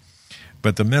speak.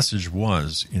 But the message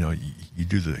was, you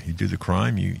do the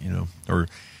crime, you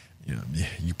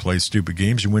play stupid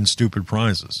games, you win stupid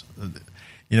prizes.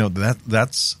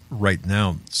 That's right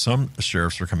now. Some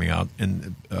sheriffs are coming out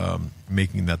and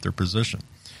making that their position.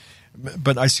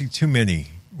 But I see too many,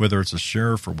 whether it's a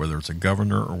sheriff or whether it's a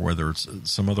governor or whether it's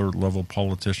some other level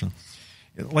politician,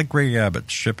 like Greg Abbott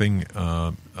shipping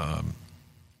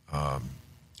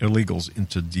illegals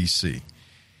into D.C.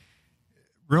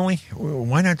 Really?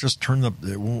 Why not just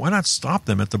why not stop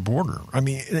them at the border? I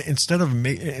mean, instead of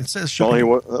shipping.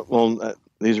 Well,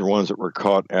 these are ones that were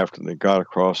caught after they got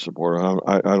across the border.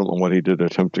 I don't know what he did to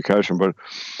attempt to catch them, but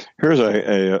here's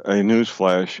a news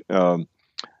flash.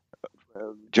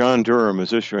 John Durham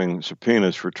is issuing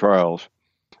subpoenas for trials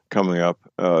coming up,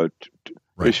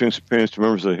 issuing subpoenas to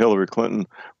members of the Hillary Clinton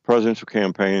presidential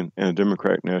campaign and the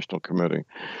Democratic National Committee.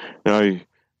 Now,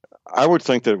 I would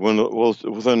think that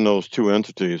within those two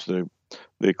entities, the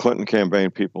Clinton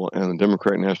campaign people and the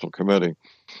Democratic National Committee,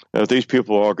 that these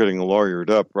people are all getting lawyered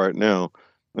up right now,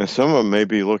 and some of them may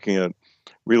be looking at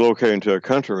relocating to a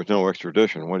country with no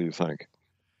extradition. What do you think?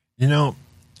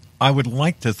 I would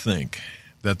like to think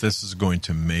that this is going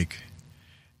to make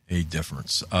a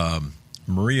difference.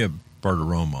 Maria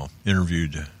Bartiromo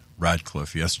interviewed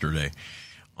Radcliffe yesterday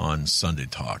on Sunday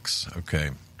Talks.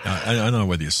 Okay. I don't know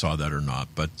whether you saw that or not,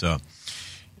 but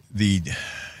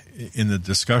in the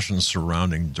discussions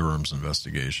surrounding Durham's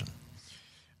investigation,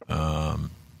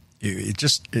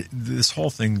 this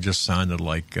whole thing just sounded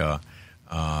like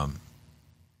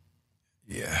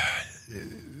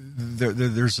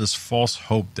there's this false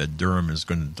hope that Durham is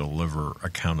going to deliver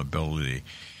accountability,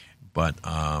 but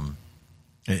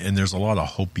and there's a lot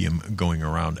of hopium going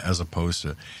around as opposed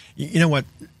to, what?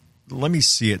 Let me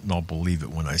see it and I'll believe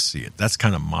it when I see it. That's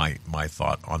kind of my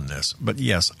thought on this. But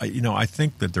yes, I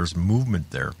think that there's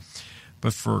movement there.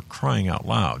 But for crying out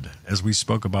loud, as we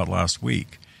spoke about last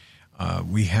week,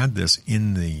 we had this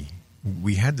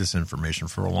information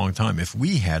for a long time. If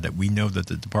we had it, we know that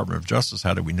the Department of Justice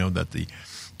had it. We know that the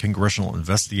congressional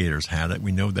investigators had it.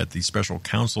 We know that the special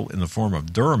counsel in the form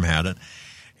of Durham had it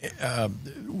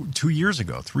 2 years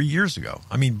ago, 3 years ago.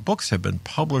 I mean, books have been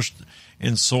published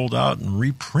and sold out and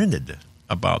reprinted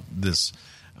about this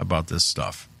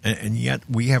stuff, and yet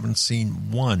we haven't seen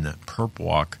one perp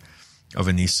walk of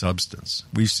any substance.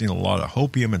 We've seen a lot of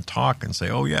hopium and talk and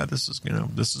say, "Oh yeah, this is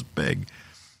big,"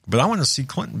 but I want to see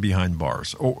Clinton behind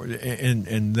bars,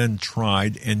 and then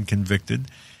tried and convicted,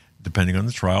 depending on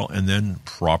the trial, and then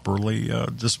properly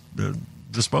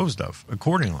disposed of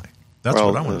accordingly. That's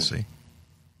what I want to see.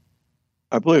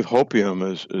 I believe hopium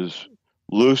is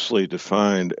loosely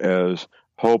defined as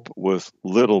hope with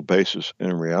little basis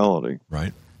in reality.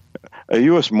 Right. A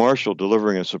U.S. Marshal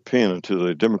delivering a subpoena to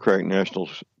the Democratic National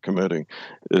Committee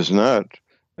is not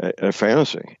a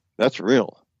fantasy. That's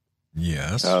real.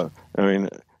 Yes. The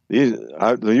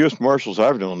U.S. Marshals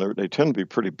I've known, they tend to be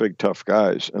pretty big, tough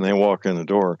guys, and they walk in the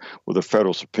door with a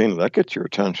federal subpoena. That gets your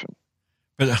attention.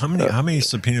 But how many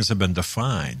subpoenas have been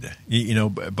defied,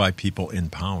 by people in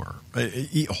power?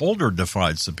 Holder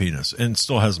defied subpoenas and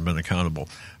still hasn't been accountable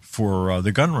for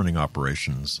the gun running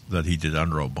operations that he did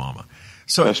under Obama.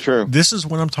 So that's true. This is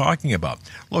what I'm talking about.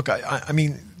 Look, I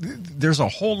mean, there's a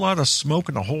whole lot of smoke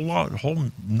and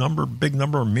big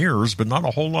number of mirrors, but not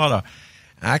a whole lot of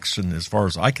action as far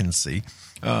as I can see.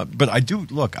 But I do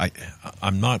look.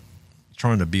 I'm not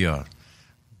trying to be a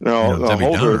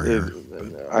Holder.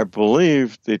 I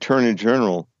believe the Attorney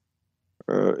General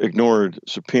ignored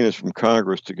subpoenas from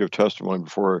Congress to give testimony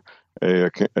before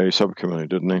a subcommittee,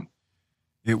 didn't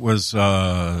he? It was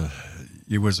a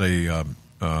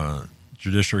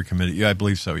judiciary committee. Yeah, I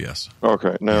believe so. Yes.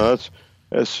 Okay. Now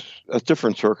that's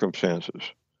different circumstances.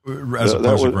 As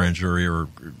opposed to grand jury or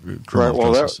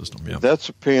criminal justice system. Yeah. That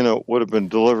subpoena would have been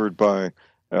delivered by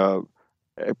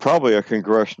probably a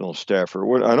congressional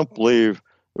staffer. I don't believe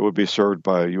it would be served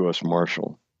by a U.S.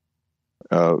 Marshal.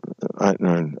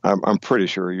 I'm pretty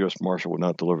sure a U.S. Marshal would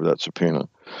not deliver that subpoena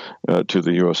to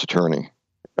the U.S. Attorney,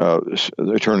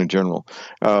 the Attorney General.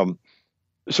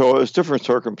 So it's different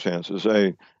circumstances.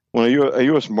 When a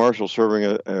U.S. Marshal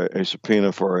serving a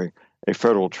subpoena for a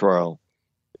federal trial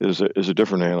is a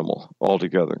different animal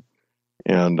altogether,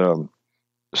 and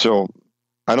so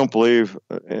I don't believe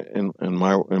in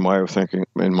my way of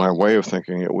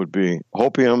thinking it would be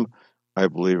hopium. I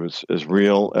believe it's as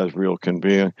real can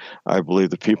be. I believe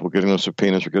the people getting those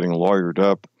subpoenas are getting lawyered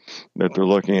up, that they're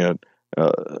looking at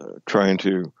trying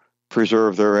to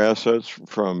preserve their assets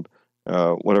from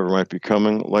whatever might be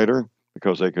coming later,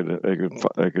 because they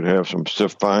could have some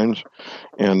stiff fines.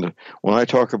 And when I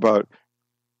talk about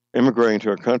immigrating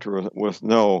to a country with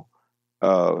no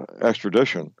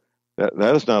extradition,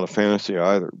 that is not a fantasy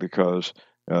either, because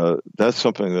that's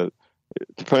something that,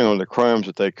 depending on the crimes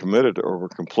that they committed or were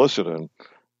complicit in,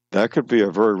 that could be a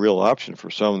very real option for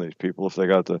some of these people if they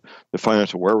got the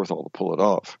financial wherewithal to pull it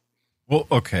off. Well,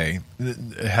 okay,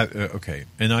 and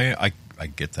I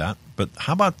get that, but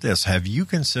how about this? Have you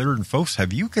considered, and folks,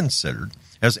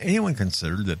 has anyone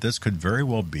considered that this could very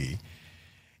well be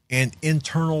an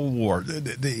internal war?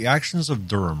 The actions of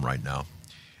Durham right now,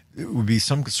 it would be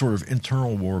some sort of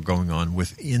internal war going on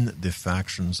within the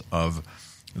factions of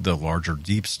the larger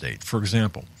deep state. For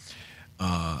example,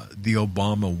 the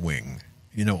Obama wing.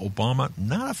 Obama,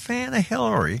 not a fan of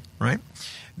Hillary, right?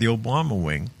 The Obama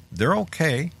wing, they're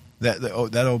okay. That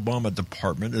Obama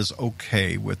department is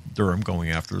okay with Durham going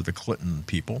after the Clinton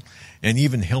people, and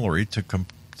even Hillary to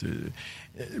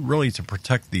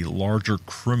protect the larger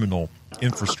criminal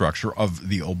infrastructure of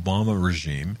the Obama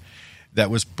regime that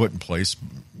was put in place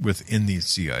within the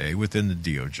CIA, within the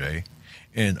DOJ,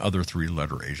 and other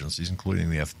three-letter agencies, including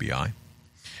the FBI.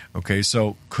 Okay,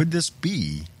 so could this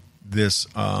be this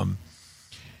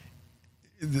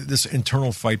this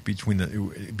internal fight between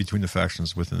the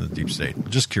factions within the deep state?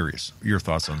 Just curious, your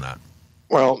thoughts on that.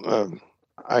 Well,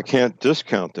 I can't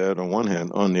discount that on one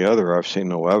hand. On the other, I've seen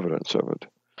no evidence of it.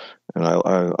 And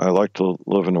I like to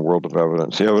live in a world of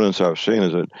evidence. The evidence I've seen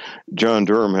is that John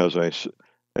Durham has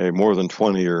a more than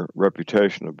 20-year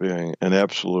reputation of being an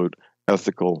absolute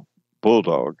ethical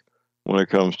bulldog when it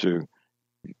comes to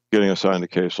getting assigned a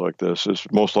case like this. It's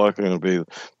most likely going to be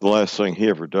the last thing he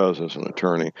ever does as an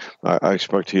attorney. I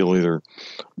expect he'll either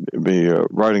be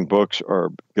writing books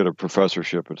or get a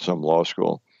professorship at some law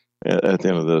school at the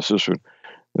end of this.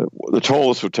 The toll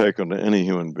this would take on any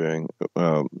human being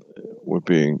would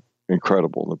be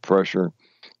incredible. The pressure,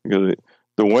 because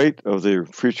the weight of the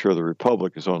future of the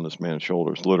republic is on this man's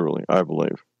shoulders, literally, I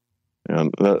believe.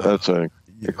 And that's an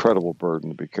incredible burden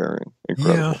to be carrying.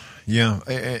 Incredible. Yeah.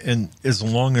 And as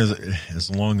long as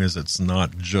it's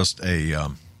not just a,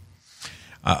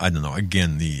 I don't know,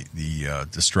 again, the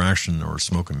distraction or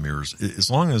smoke and mirrors,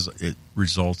 as long as it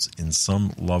results in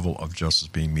some level of justice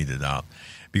being meted out.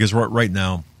 Because right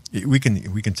now, we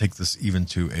can take this even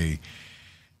to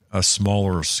a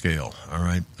smaller scale, all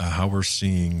right? How we're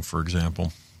seeing, for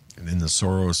example, in the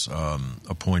Soros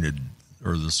appointed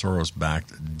or the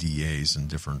Soros-backed DAs in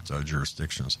different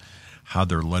jurisdictions, how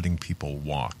they're letting people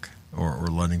walk or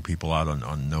letting people out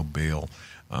on no bail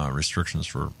restrictions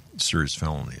for serious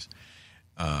felonies.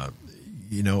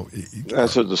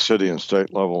 That's at the city and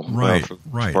state level. Right.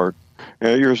 Part.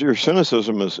 Your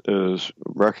cynicism is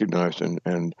recognized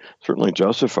and certainly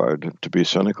justified to be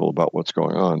cynical about what's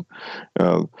going on.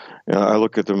 I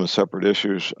look at them as separate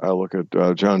issues. I look at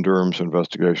John Durham's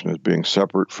investigation as being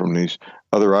separate from these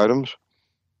other items.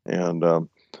 And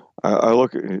I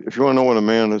look at, if you want to know what a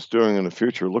man is doing in the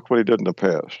future, look what he did in the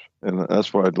past. And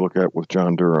that's what I'd look at with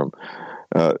John Durham.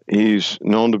 He's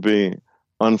known to be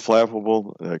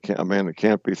unflappable, a man that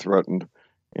can't be threatened.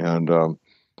 And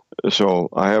so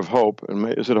I have hope.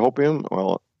 And is it hopium?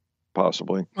 Well,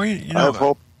 possibly. Well, I have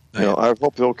hope. I have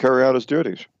hope he'll carry out his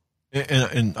duties.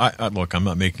 And I look, I'm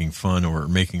not making fun or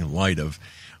making light of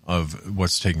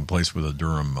what's taking place with the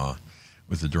Durham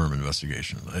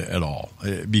investigation at all,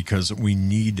 because we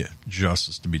need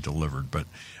justice to be delivered. But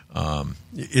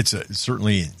it's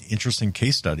certainly an interesting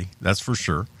case study, that's for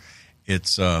sure.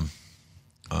 It's in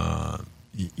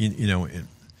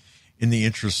the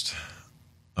interest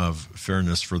of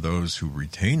fairness for those who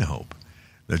retain hope,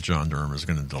 that John Durham is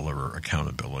going to deliver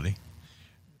accountability.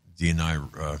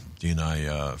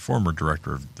 DNI former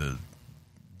director of the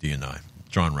DNI,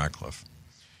 John Ratcliffe,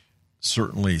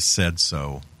 certainly said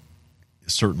so.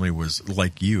 Certainly was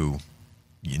like you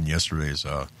in yesterday's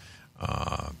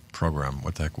program.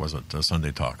 What the heck was it?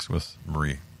 Sunday Talks with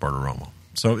Marie Bartiromo.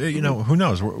 So, who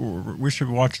knows? We should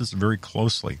watch this very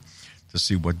closely to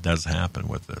see what does happen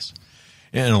with this.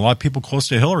 And a lot of people close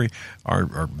to Hillary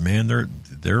are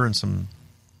they're in some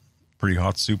pretty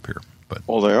hot soup here. But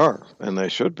well, they are, and they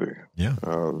should be. Yeah,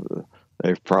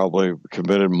 they've probably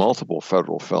committed multiple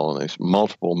federal felonies,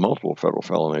 multiple federal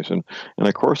felonies, and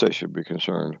of course they should be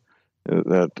concerned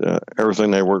that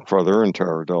everything they worked for their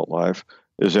entire adult life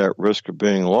is at risk of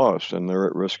being lost, and they're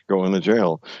at risk of going to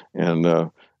jail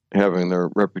and having their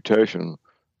reputation,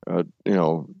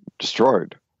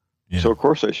 destroyed. Yeah. So of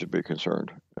course they should be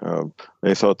concerned.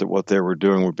 They thought that what they were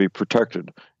doing would be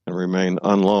protected and remain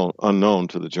unknown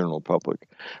to the general public.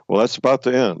 Well, that's about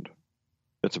to end.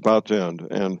 It's about to end.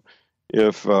 And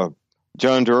if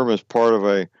John Durham is part of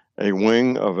a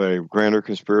wing of a grander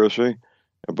conspiracy,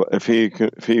 but if he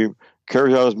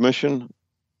carries out his mission,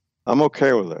 I'm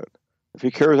okay with that. If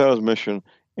he carries out his mission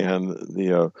and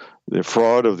the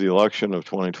fraud of the election of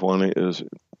 2020 is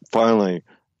finally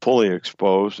fully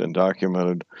exposed and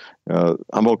documented,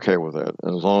 I'm okay with that.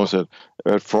 And as long as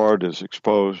that fraud is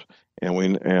exposed and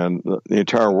the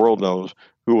entire world knows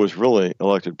who was really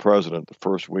elected president the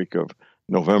first week of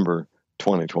November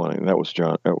 2020, and that was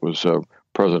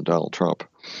President Donald Trump.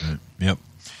 Right. Yep.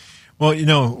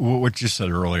 Well, what you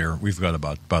said earlier, we've got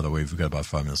about 5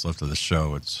 minutes left of the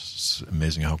show. It's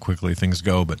amazing how quickly things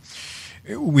go, but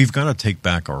we've got to take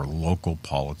back our local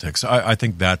politics. I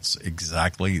think that's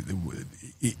exactly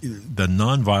the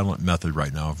nonviolent method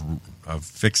right now of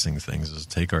fixing things is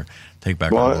take back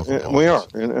our local politics. We are.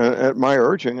 And at my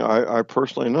urging, I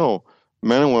personally know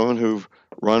men and women who've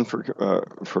run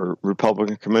for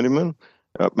Republican committeemen,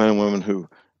 men and women who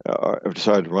have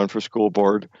decided to run for school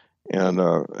board,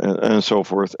 and so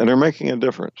forth, and they're making a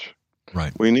difference.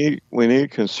 Right. We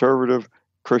need conservative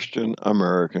Christian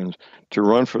Americans to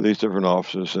run for these different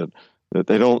offices that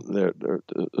they don't.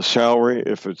 The salary,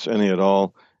 if it's any at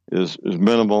all, is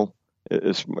minimal.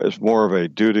 It's more of a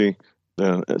duty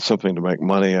than something to make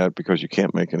money at, because you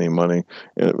can't make any money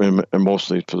in most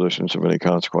of these positions of any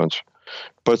consequence.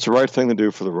 But it's the right thing to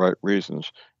do for the right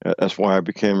reasons. That's why I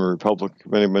became a Republican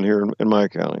committeeman here in my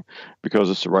county, because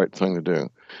it's the right thing to do.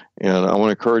 And I want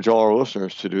to encourage all our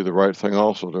listeners to do the right thing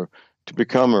also, to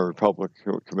become a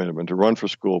Republican committeeman, to run for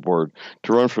school board,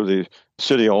 to run for the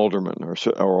city alderman or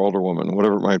alderwoman,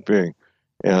 whatever it might be.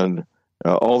 And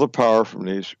all the power from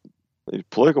these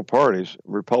political parties,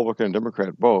 Republican and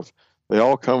Democrat both, they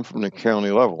all come from the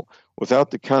county level.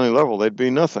 Without the county level, they'd be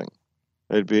nothing.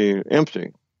 They'd be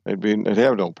empty. They'd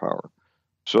have no power.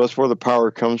 So that's where the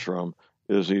power comes from,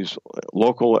 is these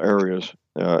local areas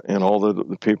and all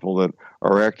the people that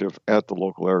are active at the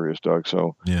local areas, Doug.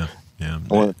 So you're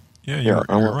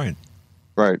right.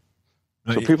 Right.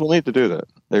 So people need to do that.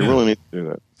 They really need to do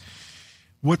that.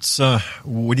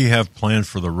 What do you have planned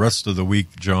for the rest of the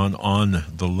week, John, on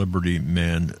the Liberty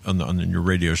Man on your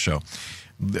radio show?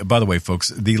 By the way, folks,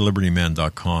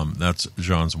 thelibertyman.com. That's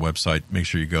John's website. Make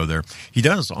sure you go there. He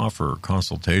does offer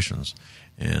consultations,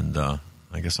 and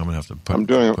I guess I'm going to have to I'm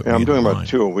doing about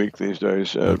 2 a week these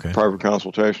days, private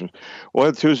consultations. We'll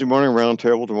have Tuesday morning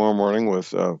roundtable tomorrow morning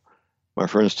with my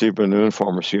friend Steve Ben-Noon,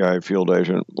 former CIA field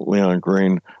agent, Leon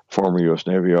Green, former U.S.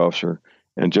 Navy officer,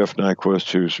 and Jeff Nyquist,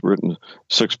 who's written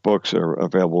 6 books that are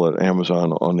available at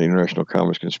Amazon on the international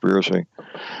commerce conspiracy.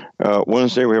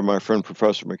 Wednesday, we have my friend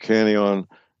Professor McCanney on,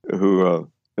 who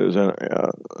is an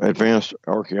advanced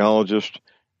archaeologist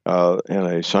and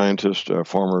a scientist, a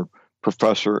former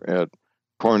professor at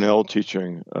Cornell,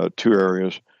 teaching 2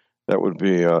 areas. That would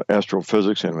be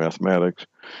astrophysics and mathematics.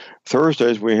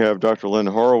 Thursdays, we have Dr. Lynn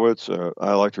Horowitz.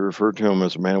 I like to refer to him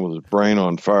as a man with his brain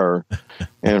on fire.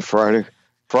 And Friday,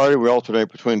 we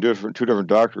alternate between two different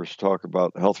doctors to talk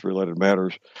about health-related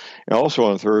matters. And also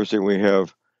on Thursday, we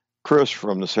have Chris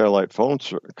from the satellite phone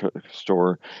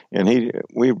store, and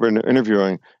we've been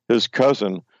interviewing his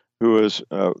cousin, who has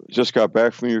just got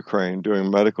back from Ukraine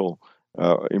doing medical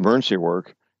emergency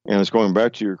work, and is going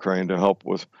back to Ukraine to help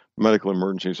with medical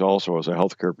emergencies also as a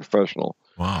healthcare professional.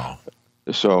 Wow.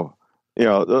 So,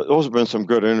 those have been some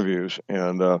good interviews.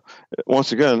 And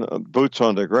once again, boots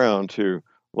on the ground to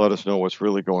let us know what's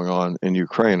really going on in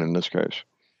Ukraine in this case.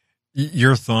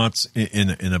 Your thoughts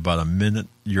in about a minute.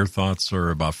 Your thoughts are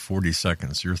about 40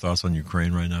 seconds. Your thoughts on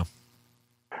Ukraine right now?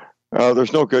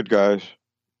 There's no good guys.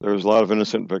 There's a lot of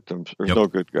innocent victims. There's no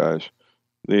good guys.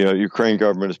 The Ukraine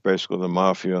government is basically the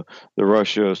mafia. The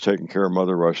Russia is taking care of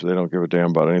Mother Russia. They don't give a damn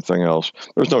about anything else.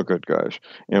 There's no good guys.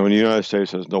 And when the United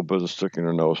States has no business sticking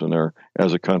their nose in there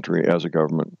as a country, as a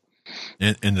government.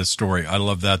 In the story, I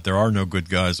love that. There are no good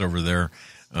guys over there.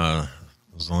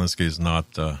 Zelensky is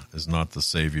not the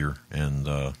savior, and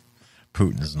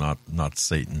Putin is not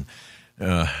Satan.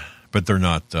 But they're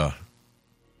not.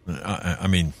 I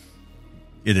mean,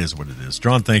 it is what it is.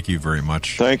 John, thank you very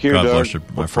much. Thank you, God Doug. bless you, my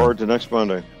Look friend. forward to next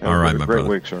Monday. All right, my great brother.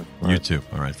 week, sir. All You right. too.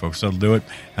 All right, folks, that'll do it.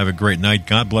 Have a great night.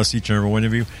 God bless each and every one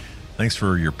of you. Thanks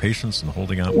for your patience and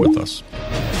holding out with us.